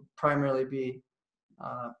primarily be,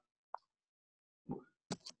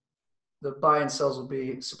 the buy and sells will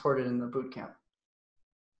be supported in the boot camp.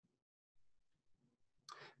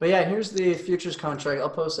 But yeah, here's the futures contract. I'll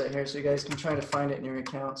post that here so you guys can try to find it in your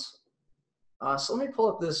accounts. So let me pull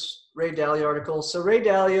up this Ray Dalio article. So Ray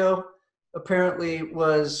Dalio apparently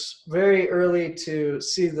was very early to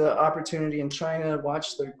see the opportunity in China,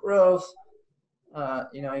 watch their growth.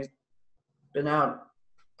 You know, he's been out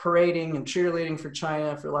parading and cheerleading for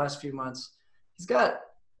China for the last few months. He's got,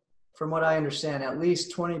 from what I understand, at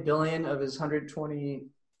least 20 billion of his $124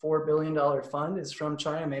 billion fund is from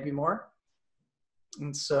China, maybe more.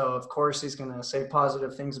 And so, of course, he's going to say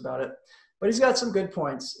positive things about it. But he's got some good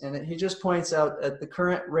points. And he just points out at the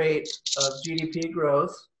current rate of GDP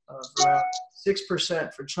growth of around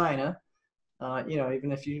 6% for China, you know,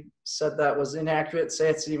 even if you said that was inaccurate, say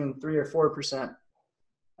it's even 3 or 4%.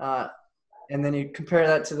 And then you compare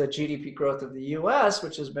that to the GDP growth of the US,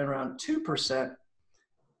 which has been around 2%.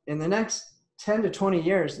 In the next 10 to 20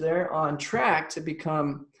 years, they're on track to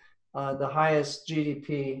become the highest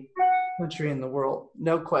GDP country in the world,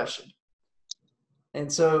 no question.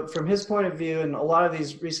 And so from his point of view, in a lot of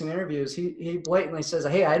these recent interviews, he blatantly says,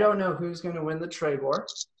 hey, I don't know who's going to win the trade war.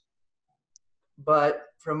 But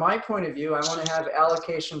from my point of view, I want to have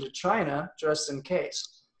allocation to China just in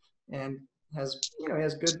case. And has, you know, he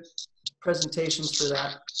has good presentations for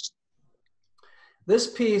that.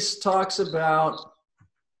 This piece talks about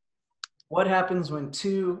what happens when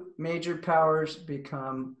two major powers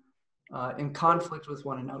become in conflict with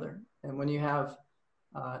one another. And when you have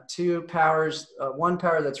two powers, one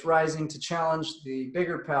power that's rising to challenge the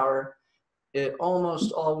bigger power, it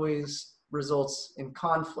almost always results in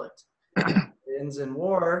conflict. It ends in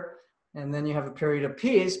war, and then you have a period of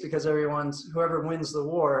peace because whoever wins the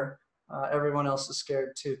war, everyone else is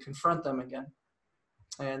scared to confront them again.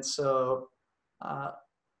 And so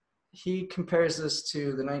he compares this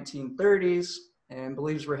to the 1930s and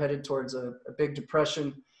believes we're headed towards a big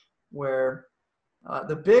depression where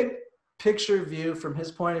the big picture view from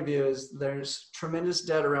his point of view is there's tremendous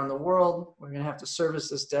debt around the world. We're going to have to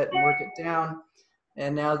service this debt and work it down.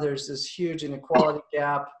 And now there's this huge inequality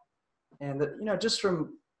gap. And you know, just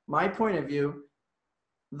from my point of view,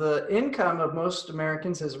 the income of most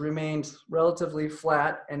Americans has remained relatively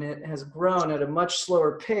flat, and it has grown at a much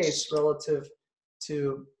slower pace relative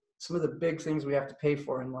to some of the big things we have to pay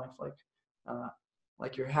for in life,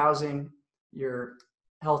 like your housing, your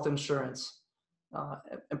health insurance,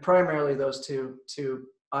 and primarily those two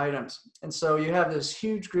items. And so you have this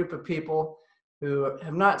huge group of people who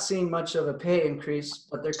have not seen much of a pay increase,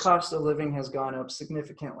 but their cost of living has gone up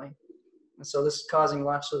significantly. And so this is causing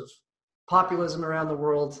lots of populism around the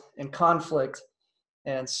world and conflict.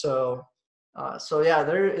 And so yeah,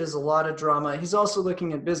 there is a lot of drama. He's also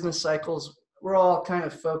looking at business cycles. We're all kind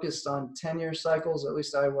of focused on 10-year cycles, at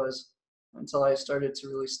least I was, until I started to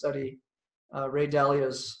really study Ray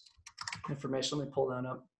Dalio's information. Let me pull that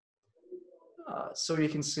up. So you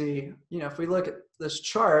can see, you know, if we look at this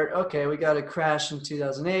chart, okay, we got a crash in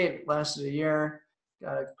 2008, lasted a year,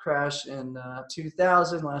 got a crash in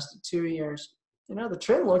 2000, lasted 2 years. You know, the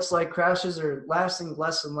trend looks like crashes are lasting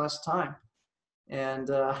less and less time, and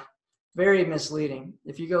very misleading.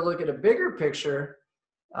 If you go look at a bigger picture,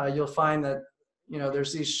 you'll find that, you know,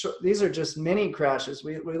 there's these are just mini crashes.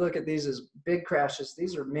 We look at these as big crashes.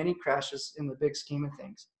 These are mini crashes in the big scheme of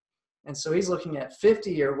things. And so he's looking at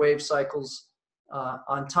 50-year wave cycles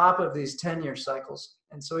on top of these 10-year cycles.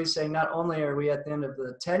 And so he's saying not only are we at the end of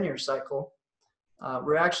the 10-year cycle,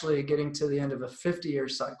 we're actually getting to the end of a 50-year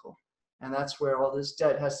cycle. And that's where all this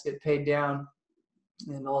debt has to get paid down,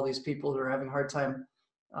 and all these people who are having a hard time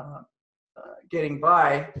getting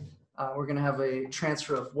by, we're going to have a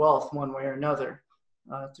transfer of wealth one way or another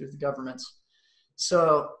through the governments.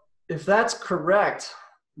 So if that's correct,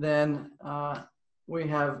 then we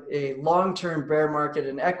have a long-term bear market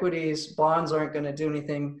in equities. Bonds aren't going to do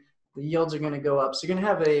anything. The yields are going to go up. So you're going to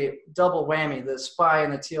have a double whammy. The SPY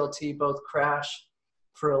and the TLT both crash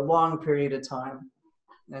for a long period of time.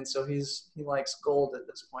 And so he likes gold at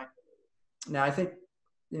this point. Now, I think,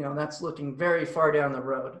 that's looking very far down the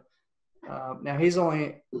road. Now, his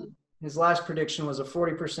last prediction was a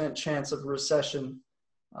 40% chance of a recession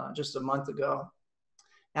just a month ago.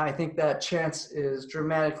 Now, I think that chance is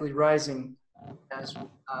dramatically rising as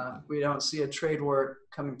we don't see a trade war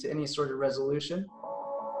coming to any sort of resolution.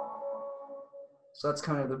 So that's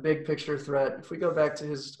kind of the big picture threat. If we go back to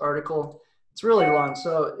his article, it's really long.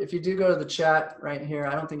 So if you do go to the chat right here,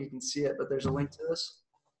 I don't think you can see it, but there's a link to this.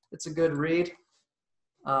 It's a good read.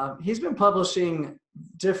 He's been publishing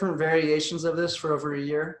different variations of this for over a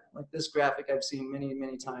year. Like this graphic I've seen many,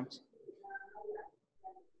 many times.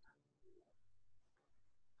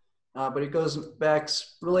 But it goes back,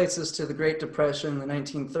 relates this to the Great Depression, the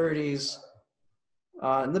 1930s.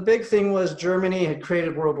 And the big thing was Germany had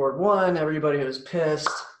created World War I. Everybody was pissed,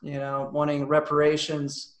 wanting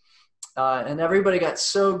reparations. And everybody got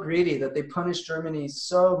so greedy that they punished Germany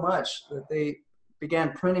so much that they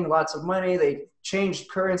began printing lots of money. They changed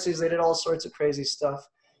currencies. They did all sorts of crazy stuff.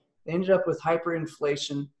 They ended up with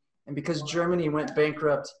hyperinflation. And because Germany went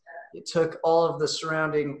bankrupt, it took all of the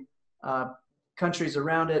surrounding countries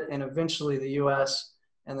around it and eventually the US.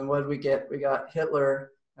 And then what did we get? We got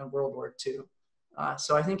Hitler and World War II.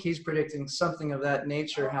 So I think he's predicting something of that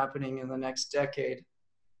nature happening in the next decade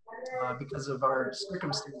because of our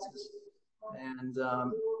circumstances. And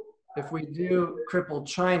if we do cripple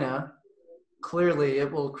China, clearly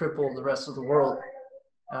it will cripple the rest of the world.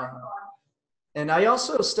 And I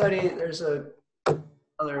also study, there's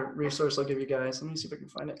another resource I'll give you guys. Let me see if I can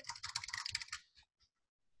find it.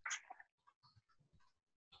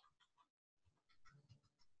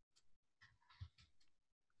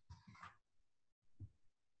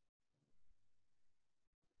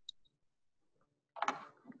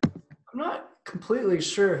 I'm not completely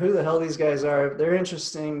sure who the hell these guys are. They're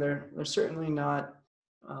interesting. They're certainly not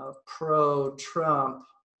pro-Trump,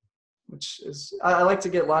 which is, I like to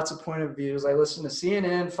get lots of point of views. I listen to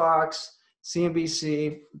CNN, Fox,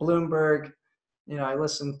 CNBC, Bloomberg. I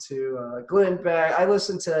listen to Glenn Beck. I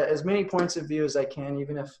listen to as many points of view as I can,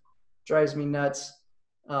 even if it drives me nuts.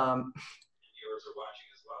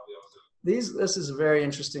 This is a very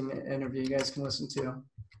interesting interview you guys can listen to.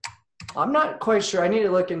 I'm not quite sure. I need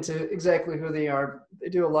to look into exactly who they are. They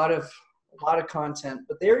do a lot of content,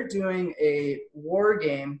 but they're doing a war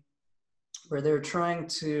game where they're trying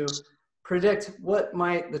to predict what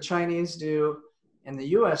might the Chinese do and the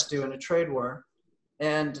U.S. do in a trade war.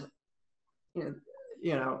 And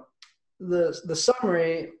the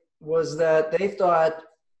summary was that they thought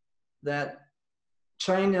that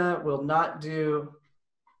China will not do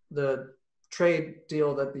the trade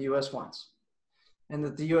deal that the U.S. wants, and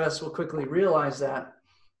that the U.S. will quickly realize that.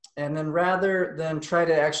 And then rather than try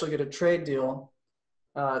to actually get a trade deal,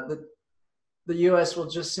 the U.S. will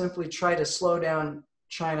just simply try to slow down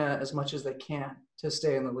China as much as they can to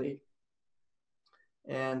stay in the lead.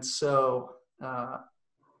 And so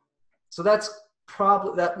that's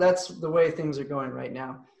probably, that's the way things are going right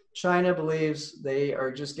now. China believes they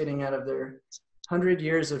are just getting out of their 100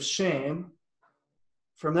 years of shame.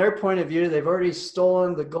 From their point of view, they've already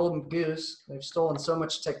stolen the golden goose. They've stolen so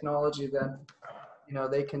much technology that,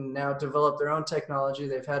 they can now develop their own technology.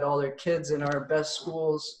 They've had all their kids in our best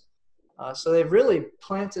schools. So they've really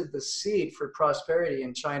planted the seed for prosperity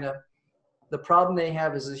in China. The problem they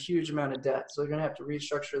have is a huge amount of debt. So they're going to have to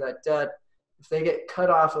restructure that debt. If they get cut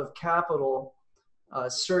off of capital,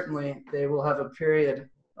 certainly they will have a period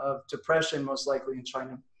of depression, most likely in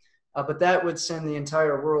China. But that would send the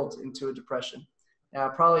entire world into a depression. Now,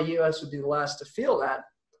 probably U.S. would be the last to feel that,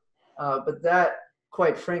 but that,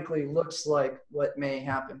 quite frankly, looks like what may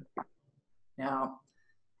happen. Now,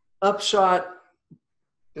 upshot,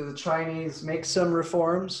 do the Chinese make some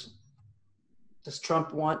reforms? Does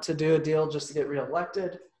Trump want to do a deal just to get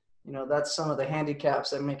reelected? That's some of the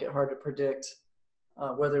handicaps that make it hard to predict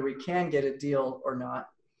whether we can get a deal or not.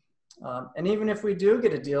 And even if we do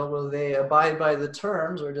get a deal, will they abide by the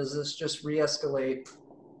terms, or does this just re-escalate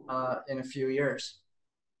in a few years?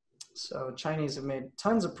 So Chinese have made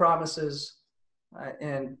tons of promises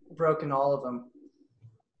and broken all of them.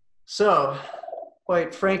 So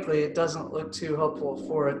quite frankly, it doesn't look too hopeful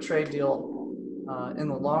for a trade deal in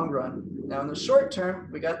the long run. Now, in the short term,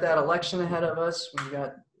 we got that election ahead of us. We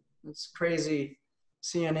got this crazy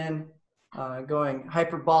CNN going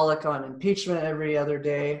hyperbolic on impeachment every other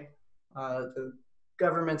day. The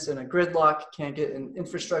government's in a gridlock, can't get an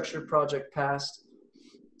infrastructure project passed.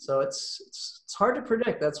 So it's hard to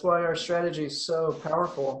predict. That's why our strategy is so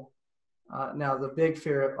powerful. Now, the big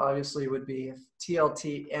fear obviously would be if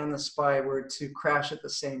TLT and the SPY were to crash at the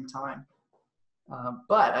same time.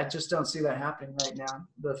 But I just don't see that happening right now.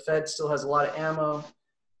 The Fed still has a lot of ammo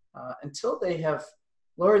until they have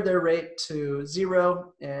lowered their rate to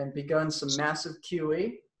 0 and begun some massive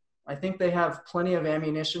QE. I think they have plenty of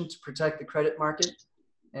ammunition to protect the credit market.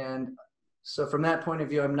 And so from that point of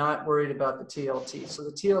view, I'm not worried about the TLT. So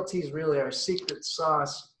the TLT is really our secret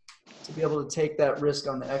sauce to be able to take that risk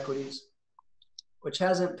on the equities, which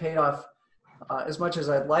hasn't paid off as much as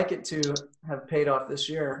I'd like it to have paid off this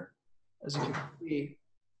year. As you can see,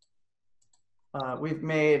 we've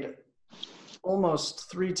made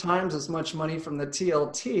almost 3 times as much money from the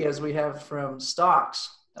TLT as we have from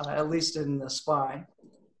stocks, at least in the SPY.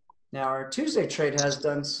 Now, our Tuesday trade has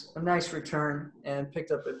done a nice return and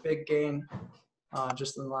picked up a big gain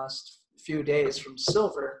just in the last few days from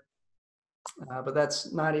silver, but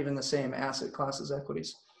that's not even the same asset class as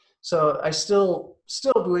equities. So I still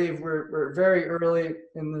believe we're very early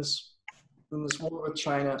in this war with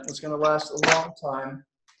China. It's going to last a long time,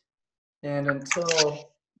 and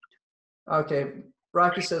until okay,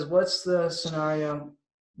 Rocky says, what's the scenario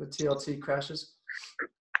the TLT crashes?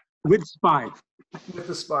 With SPY. With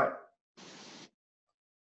the SPY.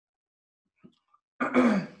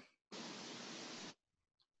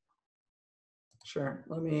 Sure.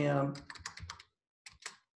 Let me.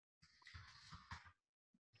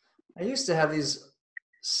 I used to have these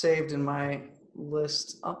saved in my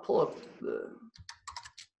list. I'll pull up the.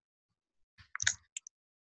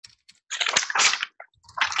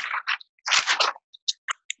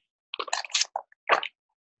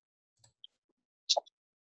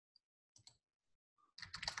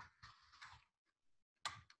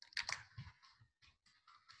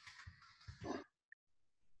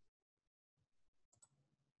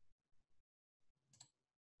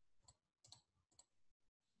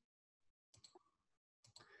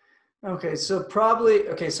 Okay, so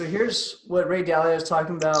so here's what Ray Dalio is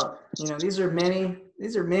talking about. You know, these are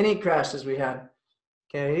many crashes we had.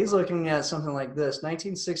 Okay, he's looking at something like this,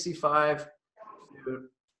 1965 to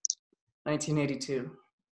 1982.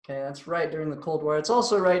 Okay, that's right during the Cold War. It's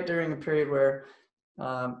also right during a period where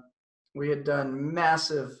we had done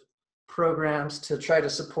massive programs to try to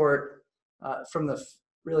support from the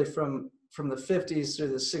 50s through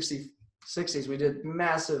the 60s. We did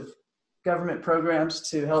massive government programs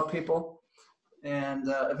to help people, and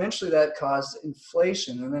eventually that caused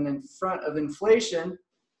inflation. And then in front of inflation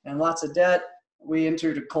and lots of debt, we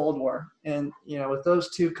entered a Cold War. And you know, with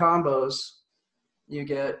those two combos, you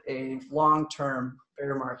get a long-term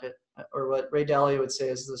bear market, or what Ray Dalio would say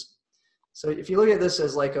is this. So if you look at this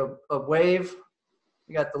as like a wave,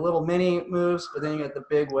 you got the little mini moves, but then you got the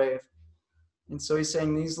big wave. And so he's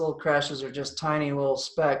saying these little crashes are just tiny little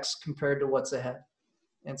specks compared to what's ahead.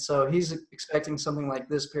 And so he's expecting something like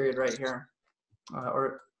this period right here.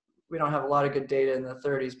 Or we don't have a lot of good data in the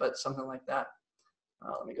 30s, but something like that.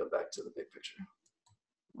 Let me go back to the big picture.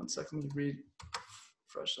 1 second, let me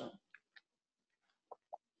refresh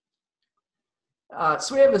that.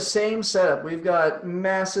 So we have the same setup. We've got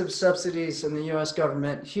massive subsidies in the US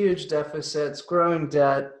government, huge deficits, growing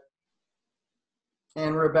debt,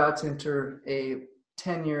 and we're about to enter a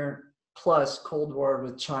 10-year plus Cold War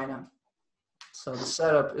with China. So the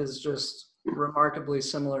setup is just remarkably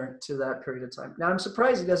similar to that period of time. Now, I'm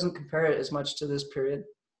surprised he doesn't compare it as much to this period.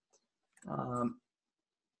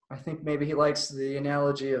 I think maybe he likes the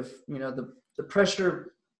analogy of, you know, the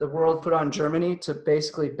pressure the world put on Germany to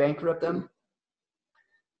basically bankrupt them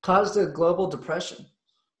caused a global depression.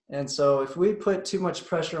 And so if we put too much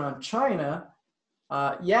pressure on China,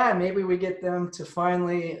 yeah, maybe we get them to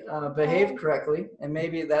finally behave correctly, and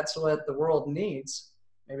maybe that's what the world needs.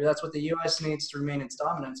 Maybe that's what the U.S. needs to remain its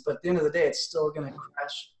dominance. But at the end of the day, it's still going to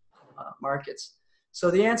crash markets. So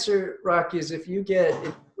the answer, Rocky, is if you get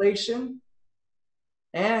inflation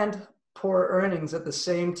and poor earnings at the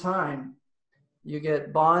same time, you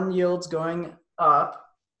get bond yields going up.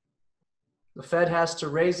 The Fed has to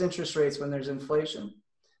raise interest rates when there's inflation.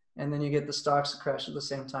 And then you get the stocks to crash at the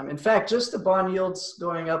same time. In fact, just the bond yields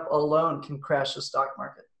going up alone can crash the stock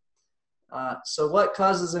market. So what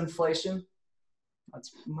causes inflation?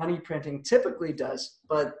 That's money printing typically does,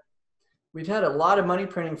 but we've had a lot of money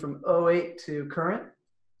printing from 08 to current,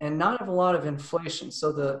 and not have a lot of inflation.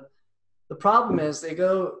 So the problem is they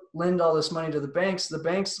go lend all this money to the banks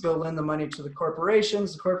go lend the money to the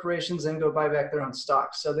corporations then go buy back their own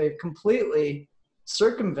stocks. So they've completely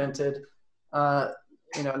circumvented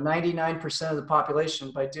 99% of the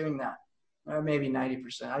population by doing that, or maybe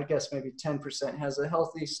 90%. I guess maybe 10% has a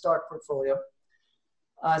healthy stock portfolio.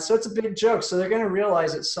 So it's a big joke. So they're going to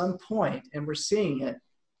realize at some point, and we're seeing it,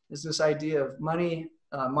 is this idea of money,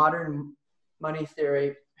 modern money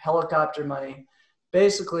theory, helicopter money.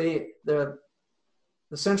 Basically, the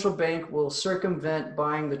central bank will circumvent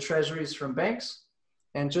buying the treasuries from banks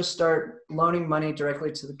and just start loaning money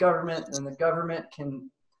directly to the government, and the government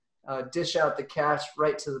can dish out the cash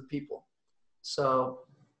right to the people. So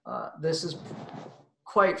this is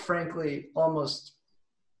quite frankly almost,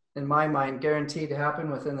 in my mind, guaranteed to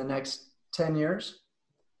happen within the next 10 years.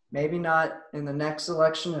 Maybe not in the next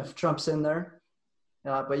election if Trump's in there,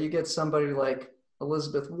 but you get somebody like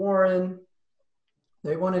Elizabeth Warren.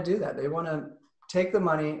 They want to do that. They want to take the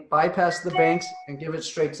money, bypass the banks, and give it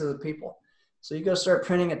straight to the people. So you go start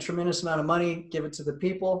printing a tremendous amount of money, give it to the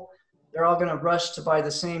people. They're all going to rush to buy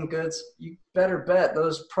the same goods. You better bet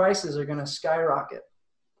those prices are going to skyrocket.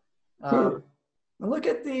 Look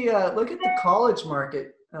at the college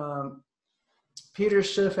market. Peter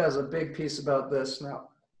Schiff has a big piece about this. Now,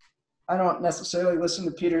 I don't necessarily listen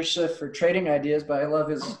to Peter Schiff for trading ideas, but I love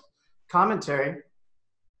his commentary.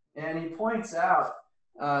 And he points out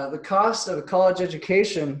the cost of a college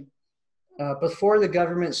education before the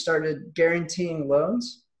government started guaranteeing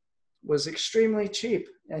loans was extremely cheap.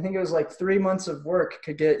 I think it was like 3 months of work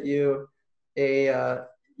could get you a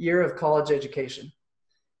year of college education.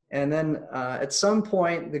 And then at some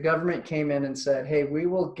point, the government came in and said, hey, we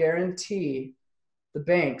will guarantee the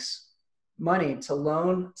banks money to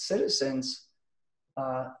loan citizens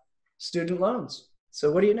student loans. So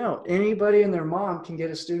what do you know? Anybody and their mom can get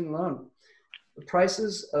a student loan. The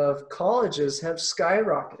prices of colleges have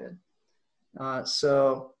skyrocketed.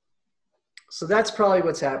 So that's probably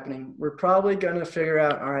what's happening. We're probably going to figure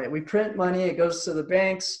out, all right, we print money, it goes to the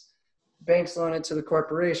banks loan it to the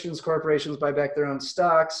corporations buy back their own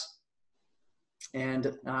stocks, and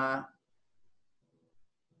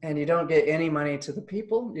you don't get any money to the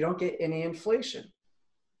people, you don't get any inflation,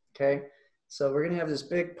 okay? So we're going to have this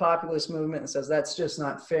big populist movement that says that's just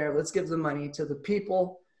not fair. Let's give the money to the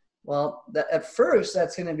people. Well, at first,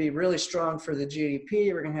 that's going to be really strong for the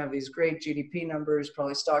GDP. We're going to have these great GDP numbers,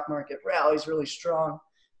 probably stock market rallies really strong.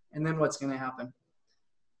 And then what's going to happen?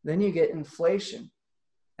 Then you get inflation.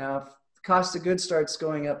 Now, if the cost of goods starts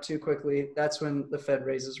going up too quickly, that's when the Fed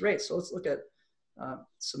raises rates. So let's look at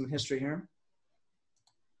some history here.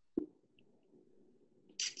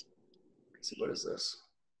 Let's see, what is this?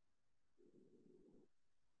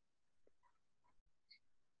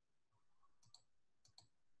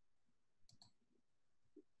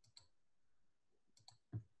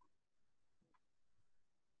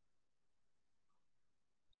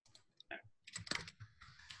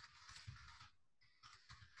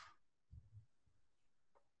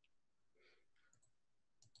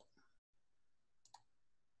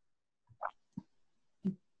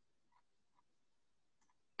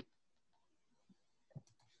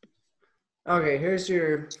 Okay, here's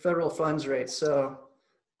your federal funds rate. So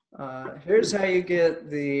here's how you get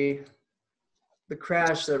the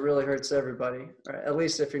crash that really hurts everybody, or at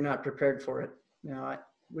least if you're not prepared for it. Now,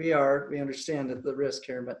 we understand the risk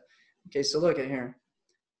here, but okay, so look at here.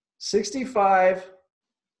 65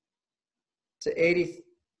 to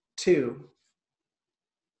 82.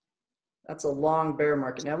 That's a long bear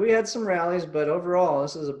market. Now, we had some rallies, but overall,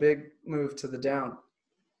 this is a big move to the down.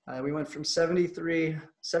 We went from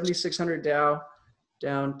 7,600 Dow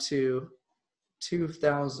down to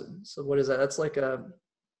 2,000. So what is that? That's like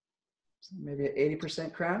maybe an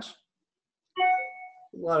 80% crash.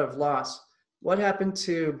 A lot of loss. What happened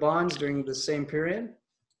to bonds during the same period?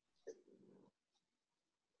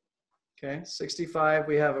 Okay, 65,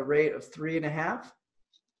 we have a rate of 3.5.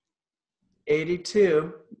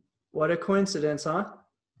 82, what a coincidence, huh?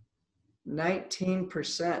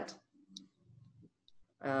 19%.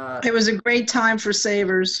 It was a great time for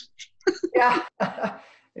savers. Yeah,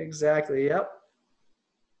 exactly. Yep.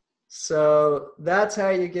 So that's how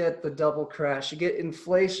you get the double crash. You get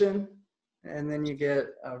inflation, and then you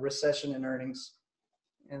get a recession in earnings,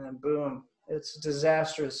 and then boom, it's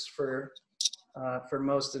disastrous for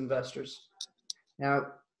most investors. Now,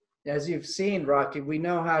 as you've seen, Rocky, we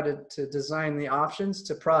know how to design the options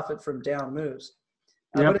to profit from down moves.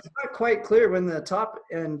 But it's not quite clear when the top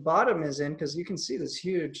and bottom is in, because you can see this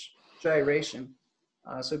huge gyration.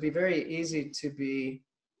 So it'd be very easy to be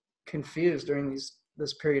confused during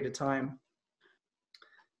this period of time.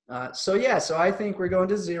 So I think we're going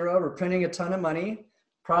to zero. We're printing a ton of money,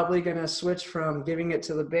 probably going to switch from giving it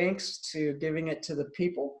to the banks to giving it to the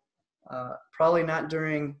people. Probably not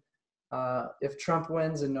during, if Trump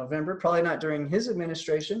wins in November, probably not during his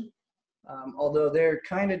administration, although they're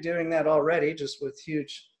kind of doing that already, just with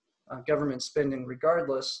huge government spending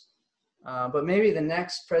regardless. But maybe the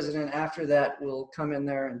next president after that will come in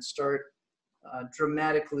there and start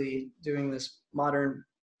dramatically doing this modern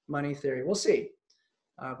money theory. We'll see.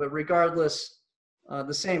 But regardless,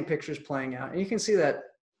 the same picture's playing out. And you can see that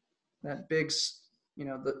big,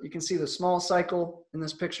 you can see the small cycle in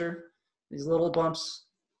this picture, these little bumps.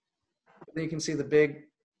 Then you can see the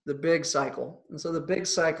big cycle. And so the big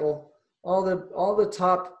cycle, all the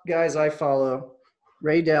top guys I follow,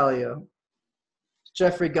 Ray Dalio,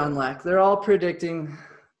 Jeffrey Gundlach, they're all predicting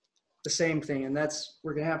the same thing. And that's,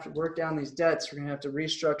 we're going to have to work down these debts. We're going to have to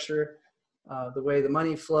restructure the way the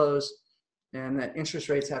money flows, and that interest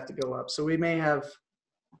rates have to go up. So we may have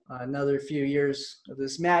another few years of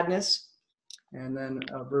this madness, and then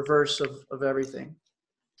a reverse of everything.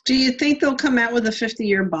 Do you think they'll come out with a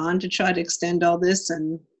 50-year bond to try to extend all this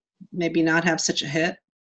and maybe not have such a hit?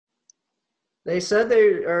 They said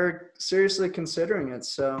they are seriously considering it,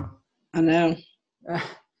 so. I know.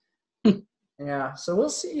 Yeah, so we'll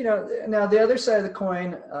see. Now the other side of the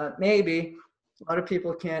coin, maybe a lot of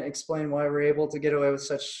people can't explain why we're able to get away with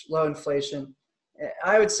such low inflation.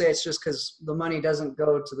 I would say it's just because the money doesn't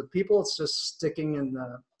go to the people. It's just sticking in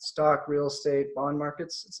the stock, real estate, bond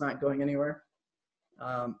markets. It's not going anywhere.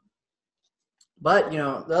 But,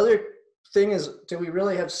 the other thing is, do we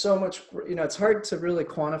really have so much, it's hard to really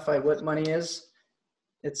quantify what money is.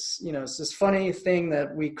 It's, it's this funny thing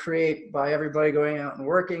that we create by everybody going out and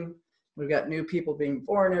working. We've got new people being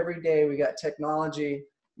born every day. We got technology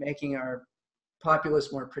making our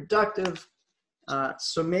populace more productive.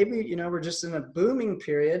 So maybe, we're just in a booming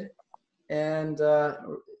period, and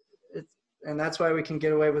that's why we can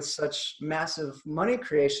get away with such massive money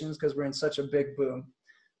creations, because we're in such a big boom.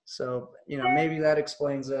 So, maybe that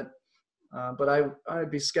explains it. But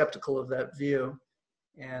I'd be skeptical of that view.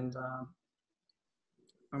 And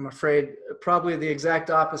I'm afraid probably the exact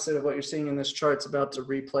opposite of what you're seeing in this chart's about to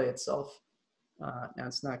replay itself. Now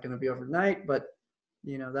it's not going to be overnight, but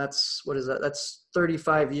that's, what is that? That's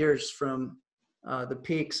 35 years from the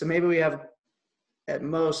peak. So maybe we have at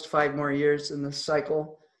most 5 more years in this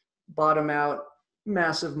cycle, bottom out,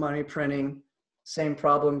 massive money printing, same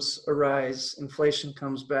problems arise, inflation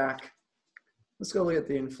comes back. Let's go look at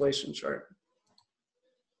the inflation chart.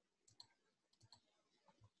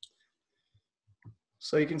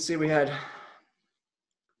 So you can see we had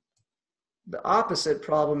the opposite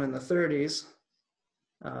problem in the 30s.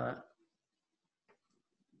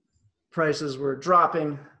 Prices were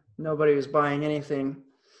dropping, nobody was buying anything,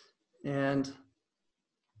 and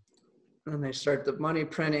then they start the money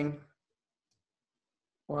printing,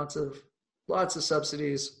 lots of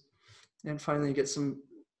subsidies, and finally get some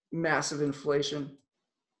massive inflation,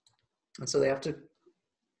 and so they have to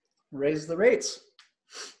raise the rates.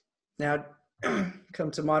 Now,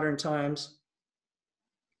 come to modern times,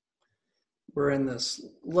 we're in this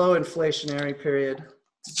low inflationary period.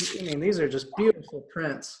 I mean, these are just beautiful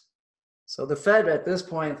prints. So the Fed at this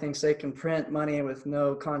point thinks they can print money with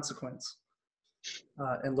no consequence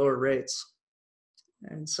and lower rates.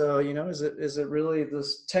 And so, is it really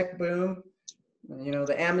this tech boom?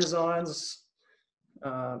 The Amazons,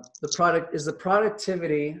 the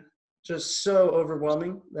productivity just so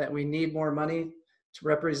overwhelming that we need more money to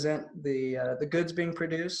represent the goods being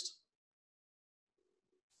produced?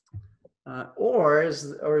 Or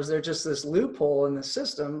is there just this loophole in the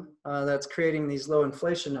system that's creating these low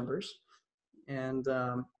inflation numbers, and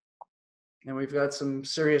we've got some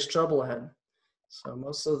serious trouble ahead? So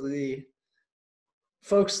most of the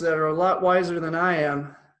folks that are a lot wiser than I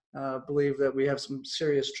am believe that we have some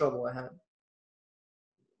serious trouble ahead.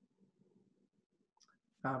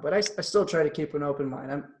 But I still try to keep an open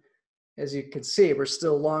mind. As you can see, we're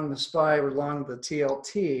still long the SPY, we're long the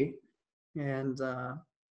TLT, and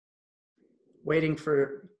waiting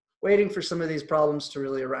for some of these problems to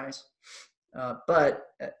really arise. But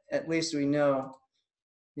at least we know,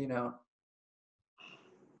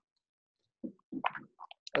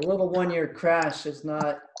 a little one-year crash is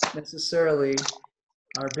not necessarily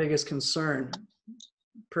our biggest concern.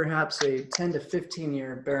 Perhaps a 10 to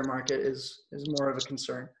 15-year bear market is more of a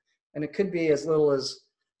concern. And it could be as little as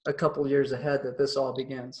a couple years ahead that this all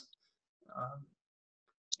begins.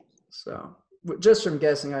 So just from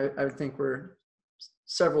guessing, I would think we're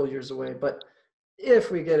several years away. But if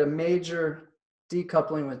we get a major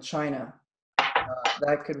decoupling with China,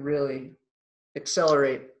 that could really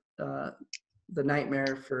accelerate the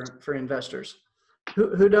nightmare for investors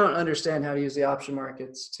who don't understand how to use the option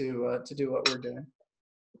markets to do what we're doing.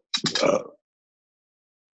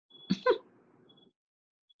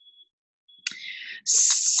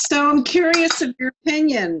 So I'm curious of your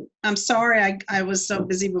opinion. I'm sorry, I was so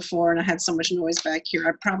busy before and I had so much noise back here.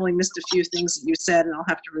 I probably missed a few things that you said and I'll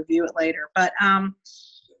have to review it later. But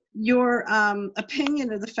your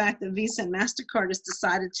opinion of the fact that Visa and MasterCard has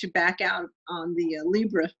decided to back out on the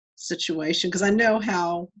Libra situation, because I know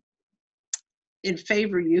how in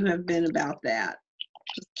favor you have been about that.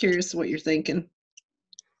 Just curious what you're thinking.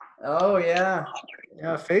 Oh yeah.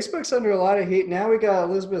 Yeah, Facebook's under a lot of heat. Now we got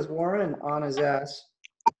Elizabeth Warren on his ass.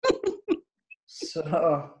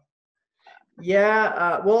 So,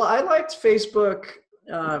 yeah, well, I liked Facebook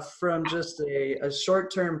from just a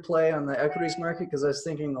short-term play on the equities market because I was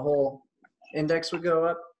thinking the whole index would go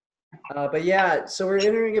up. But yeah, so we're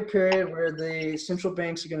entering a period where the central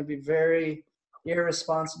banks are going to be very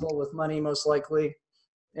irresponsible with money, most likely.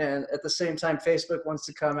 And at the same time, Facebook wants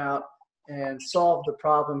to come out and solve the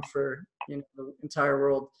problem for the entire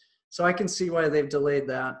world. So I can see why they've delayed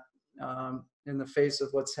that in the face of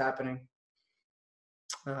what's happening.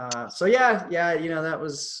 So yeah, that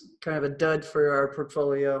was kind of a dud for our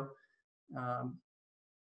portfolio.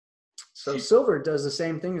 So silver does the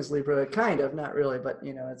same thing as Libra, kind of, not really, but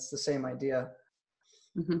it's the same idea.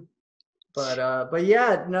 Mm-hmm. But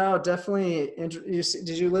yeah, no, definitely.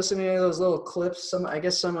 Did you listen to any of those little clips? I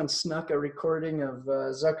guess someone snuck a recording of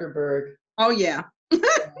Zuckerberg. Oh yeah.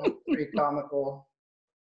 Pretty comical.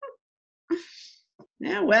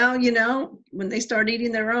 Yeah, well, when they start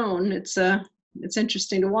eating their own, it's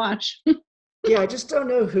interesting to watch. Yeah, I just don't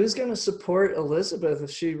know who's going to support Elizabeth if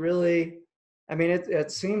she really. I mean,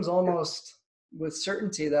 it seems almost with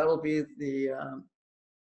certainty that'll be the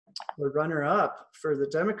runner-up for the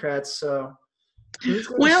Democrats. So,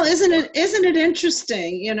 well, isn't it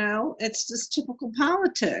interesting? It's just typical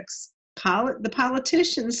politics. The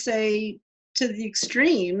politicians say to the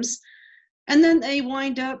extremes, and then they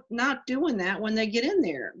wind up not doing that when they get in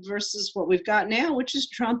there, versus what we've got now, which is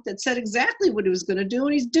Trump that said exactly what he was going to do,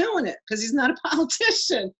 and he's doing it because he's not a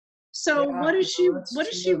politician. So yeah, what is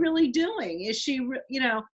she really doing? Is she,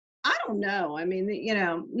 I don't know. I mean,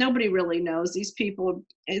 nobody really knows. These people,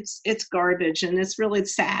 it's garbage, and it's really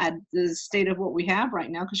sad, the state of what we have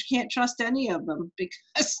right now, because you can't trust any of them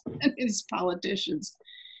because it's politicians.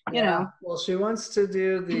 Well, she wants to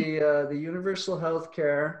do the universal health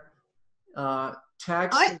care.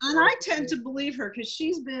 Tax. I tend to believe her because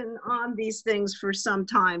she's been on these things for some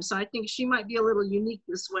time. So I think she might be a little unique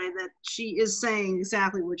this way, that she is saying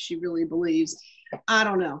exactly what she really believes. I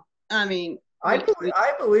don't know. I mean, I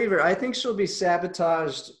believe her. I think she'll be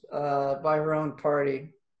sabotaged by her own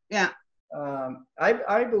party. Yeah.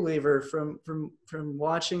 I believe her from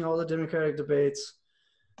watching all the Democratic debates.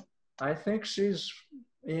 I think she's,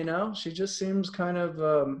 she just seems kind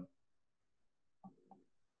of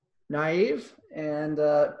naive and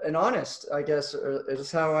honest, I guess,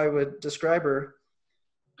 is how I would describe her.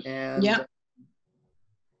 And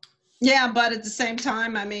yeah, but at the same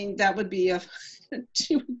time, I mean, that would be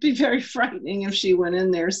she would be very frightening if she went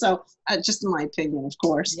in there. So just in my opinion, of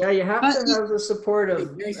course. Yeah, you have to have the support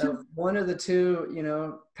of one of the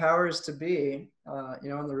two, powers to be.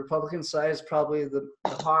 On the Republican side is probably the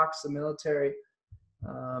hawks, the military.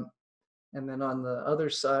 And then on the other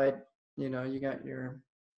side, you got your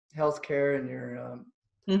healthcare and your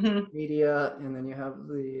media, and then you have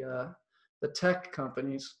the tech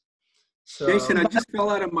companies. So, Jason, I just fell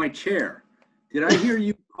out of my chair. Did I hear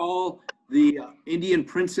you call the Indian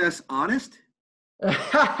princess honest? Okay,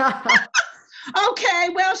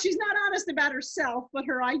 well, she's not honest about herself, but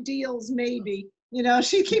her ideals maybe.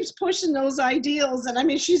 She keeps pushing those ideals, and I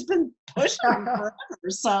mean, she's been pushing them forever.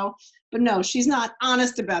 So, but no, she's not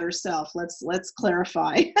honest about herself. Let's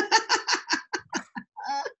clarify.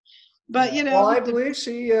 But well, I believe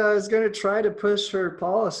she is going to try to push her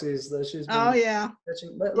policies that she's been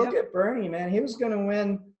pushing. But look at Bernie, man. He was going to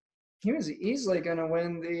win. He was easily going to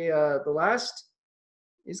win the last.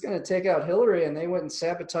 He's going to take out Hillary, and they went and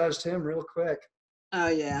sabotaged him real quick. Oh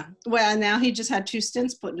yeah. Well, now he just had 2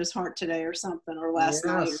 stents put in his heart today, or something, or last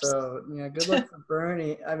night. So good luck for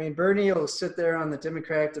Bernie. I mean, Bernie will sit there on the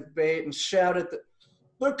Democratic debate and shout at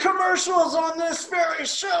the commercials on this very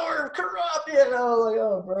show are corrupt. Like,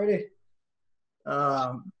 oh, Bernie.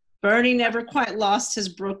 Bernie never quite lost his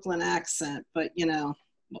Brooklyn accent, but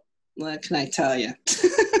what can I tell you?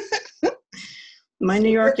 My New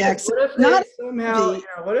York accent.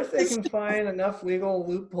 What if they can find enough legal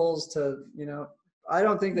loopholes to, I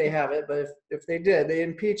don't think they have it, but if they did, they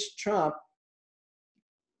impeached Trump.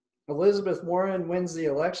 Elizabeth Warren wins the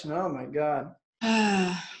election. Oh my God.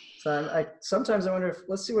 So sometimes I wonder if,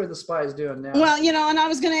 let's see what the spy is doing now. Well, you know, and I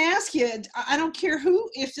was going to ask you, I don't care who,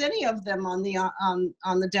 if any of them on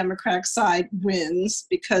the Democratic side wins,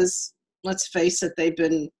 because let's face it, they've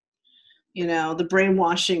been, you know, the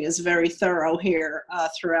brainwashing is very thorough here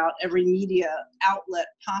throughout every media outlet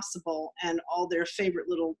possible, and all their favorite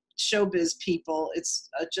little showbiz people. It's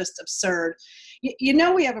just absurd. You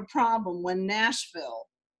know, we have a problem when Nashville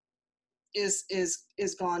is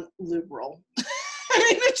gone liberal.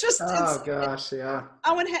 I mean, Oh gosh, yeah.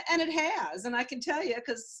 Oh, and it has, and I can tell you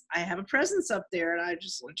because I have a presence up there, and I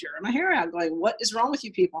just want to tear my hair out, going, "What is wrong with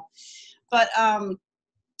you people?" But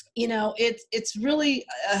you know, it's really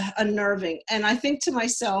unnerving, and I think to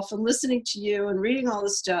myself, and listening to you and reading all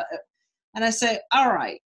this stuff, and I say, "All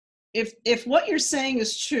right, if what you're saying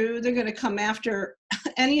is true, they're going to come after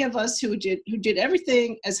any of us who did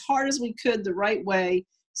everything as hard as we could the right way,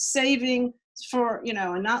 saving." For, you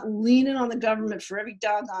know, and not leaning on the government for every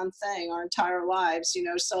doggone thing our entire lives, you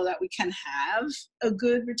know, so that we can have a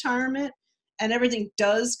good retirement, and everything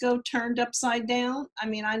does go turned upside down. I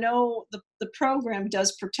mean, I know the program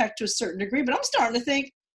does protect to a certain degree, but I'm starting to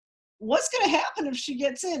think, what's going to happen if she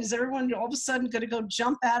gets in? Is everyone all of a sudden going to go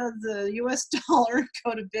jump out of the US dollar and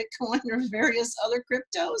go to Bitcoin or various other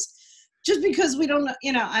cryptos? Just because we don't know,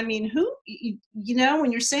 you know, I mean, you know,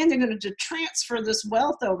 when you're saying they're going to transfer this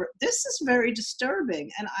wealth over, this is very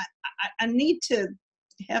disturbing. And I need to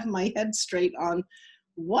have my head straight on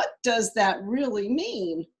what does that really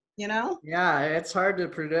mean, you know? Yeah, it's hard to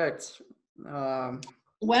predict. Well,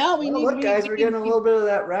 Look, guys, we're getting a little bit of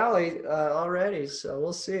that rally already, so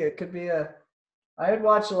we'll see. It could be I had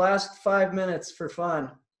watched the last 5 minutes for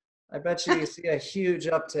fun. I bet you see a huge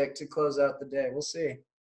uptick to close out the day. We'll see.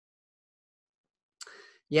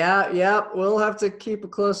 Yeah, we'll have to keep a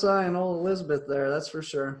close eye on old Elizabeth there, that's for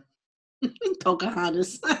sure.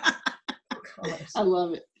 Pocahontas. I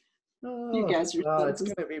love it. Oh, you guys are it's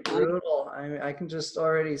going to be brutal. I mean, I can just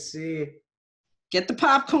already see. Get the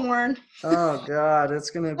popcorn. Oh, God, it's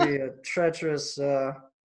going to be a treacherous 12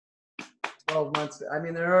 months. I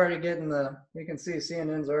mean, they're already getting you can see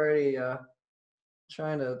CNN's already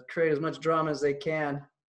trying to create as much drama as they can.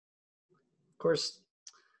 Of course,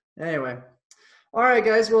 anyway. All right,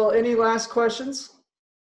 guys. Well, any last questions?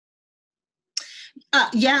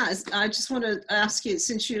 Yes, I just want to ask you,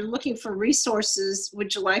 since you're looking for resources,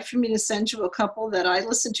 would you like for me to send you a couple that I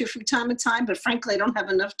listen to from time to time, but frankly, I don't have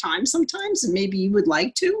enough time sometimes, and maybe you would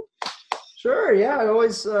like to? Sure, yeah,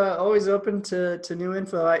 always open to new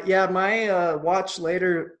info. My watch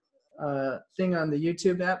later thing on the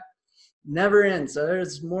YouTube app never ends. So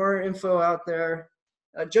there's more info out there.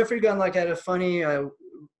 Jeffrey Gunlock had a funny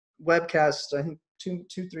webcast, I think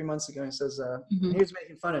 3 months ago. He says he was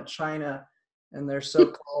making fun of China and their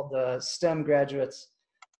so-called STEM graduates,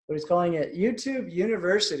 but he's calling it YouTube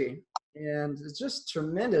University, and it's just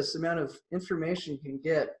tremendous amount of information you can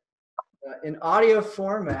get in audio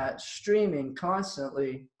format, streaming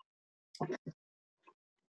constantly.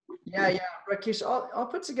 Yeah, Rakesh, I'll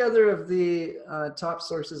put together of the top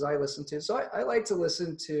sources I listen to. So I like to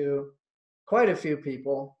listen to quite a few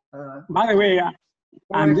people. By the way,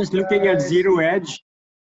 I'm just looking at Zero Edge.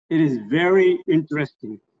 It is very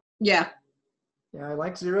interesting. Yeah. Yeah, I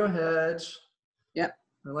like Zero Hedge. Yep.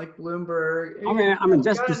 I like Bloomberg. I mean,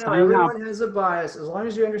 just to sign up. Everyone has a bias. As long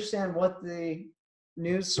as you understand what the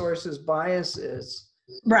news source's bias is,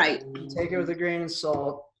 right? Take it with a grain of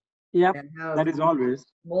salt. Yeah, that is always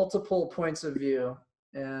multiple points of view.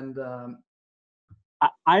 And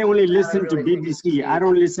I only listen to BBC. I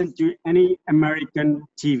don't listen to any American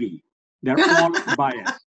TV. They're all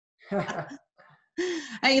biased.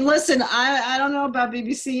 Hey, listen, I don't know about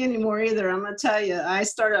BBC anymore either. I'm gonna tell you, I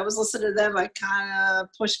was listening to them. I kind of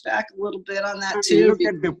pushed back a little bit on that too. You look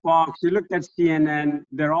at the Fox, you look at CNN.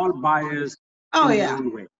 They're all biased. Oh yeah,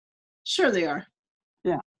 sure they are.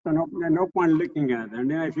 Yeah, so no point looking at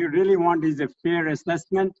them. If you really want a fair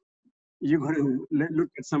assessment, you got to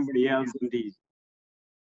look at somebody else indeed.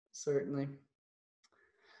 Certainly.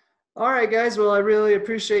 All right, guys. Well, I really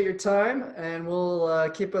appreciate your time, and we'll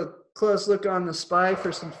keep a close look on the spy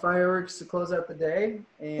for some fireworks to close out the day.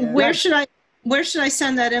 And where should I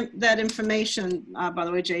send that information? By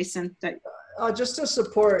the way, Jason. Just to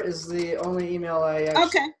support is the only email I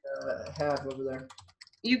actually have over there.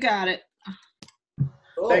 You got it.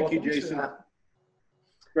 Cool. Thank you, Jason.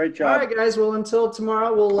 Great job. All right, guys. Well, until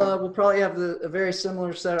tomorrow, we'll probably have a very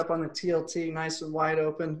similar setup on the TLT, nice and wide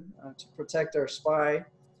open to protect our spy,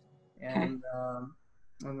 and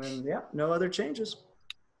then no other changes.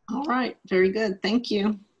 All right, very good. Thank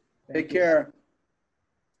you. Take care.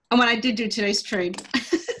 And when I did do today's trade.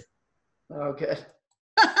 Okay.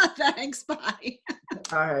 Thanks, bye.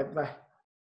 All right, bye.